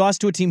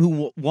a team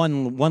who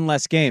won one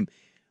less game.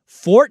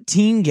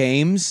 14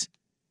 games.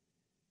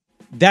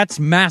 That's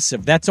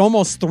massive. That's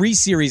almost 3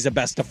 series of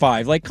best of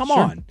 5. Like, come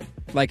on.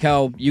 Like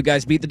how you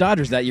guys beat the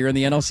Dodgers that year in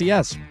the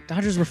NLCS.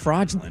 Dodgers were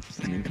fraudulent.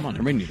 I mean, come on,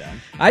 everybody knew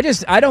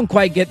that. I don't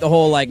quite get the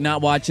whole like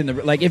not watching if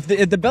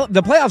the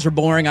playoffs were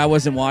boring, I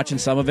wasn't watching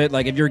some of it.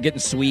 Like if you're getting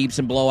sweeps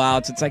and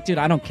blowouts, it's like, dude,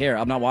 I don't care.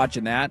 I'm not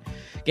watching that.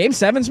 Game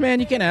 7s, man,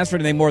 you can't ask for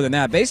anything more than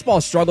that.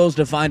 Baseball struggles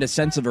to find a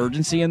sense of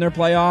urgency in their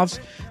playoffs.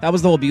 That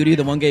was the whole beauty of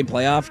the one-game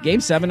playoff. Game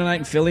 7 tonight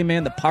in Philly,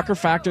 man, the pucker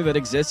factor that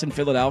exists in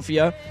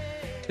Philadelphia.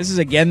 This is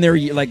again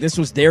this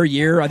was their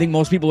year. I think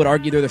most people would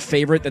argue they're the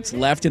favorite that's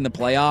left in the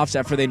playoffs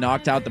after they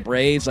knocked out the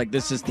Braves. Like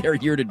this is their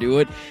year to do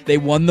it. They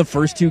won the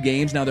first 2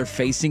 games. Now they're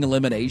facing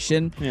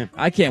elimination. Yeah.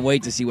 I can't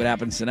wait to see what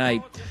happens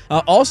tonight.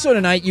 Also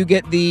tonight you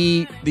get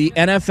the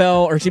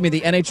NFL or excuse me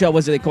the NHL.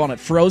 What's it they calling it?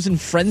 Frozen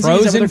Frenzy.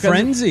 Frozen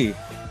Frenzy.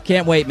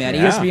 Can't wait, man.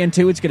 Yeah. ESPN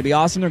 2, it's going to be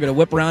awesome. They're going to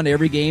whip around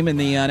every game in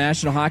the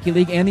National Hockey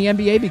League, and the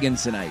NBA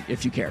begins tonight,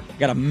 if you care.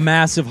 Got a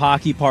massive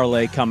hockey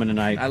parlay coming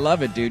tonight. I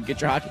love it, dude.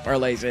 Get your hockey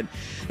parlays in.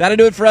 That'll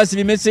do it for us. If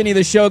you missed any of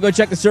the show, go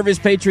check the Service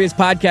Patriots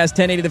podcast,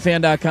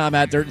 1080thefan.com,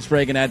 at Dirt and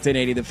Sprague and at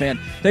 1080thefan.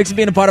 Thanks for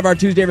being a part of our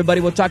Tuesday, everybody.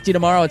 We'll talk to you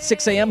tomorrow at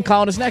 6 a.m.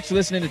 Calling us next. You're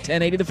listening to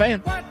 1080 The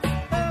Fan.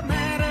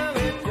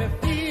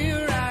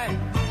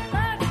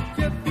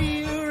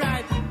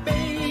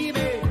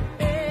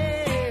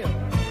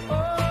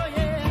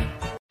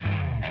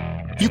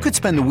 You could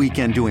spend the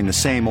weekend doing the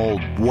same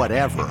old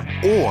whatever,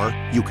 or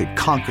you could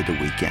conquer the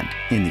weekend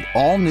in the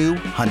all-new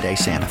Hyundai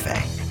Santa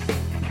Fe.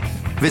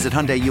 Visit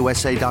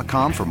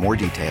HyundaiUSA.com for more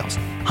details.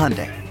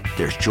 Hyundai,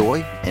 there's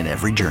joy in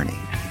every journey.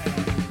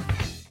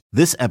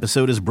 This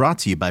episode is brought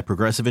to you by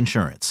Progressive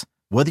Insurance.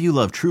 Whether you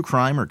love true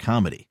crime or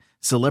comedy,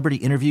 celebrity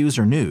interviews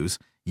or news,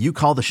 you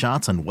call the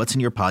shots on what's in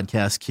your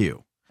podcast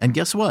queue. And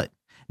guess what?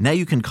 Now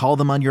you can call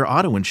them on your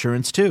auto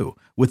insurance too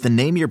with the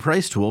Name Your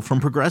Price tool from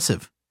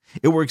Progressive.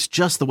 It works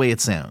just the way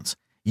it sounds.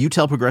 You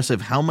tell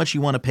Progressive how much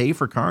you want to pay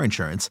for car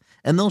insurance,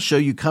 and they'll show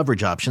you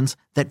coverage options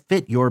that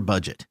fit your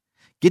budget.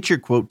 Get your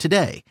quote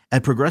today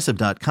at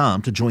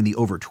Progressive.com to join the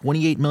over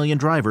 28 million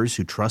drivers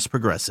who trust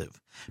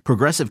Progressive.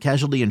 Progressive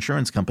Casualty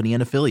Insurance Company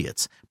and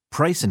Affiliates.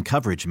 Price and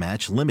coverage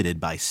match limited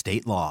by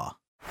state law.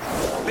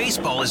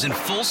 Baseball is in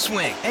full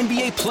swing.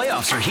 NBA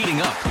playoffs are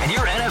heating up, and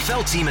your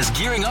NFL team is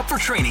gearing up for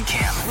training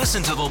camp.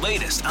 Listen to the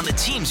latest on the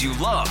teams you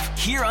love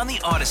here on the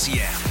Odyssey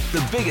app.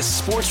 The biggest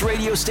sports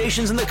radio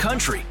stations in the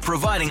country,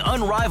 providing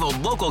unrivaled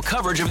local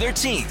coverage of their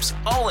teams,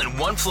 all in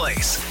one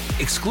place.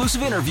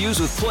 Exclusive interviews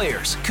with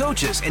players,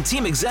 coaches, and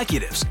team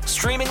executives,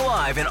 streaming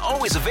live and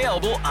always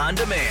available on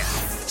demand.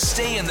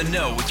 Stay in the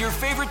know with your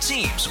favorite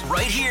teams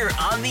right here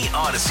on the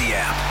Odyssey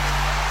app.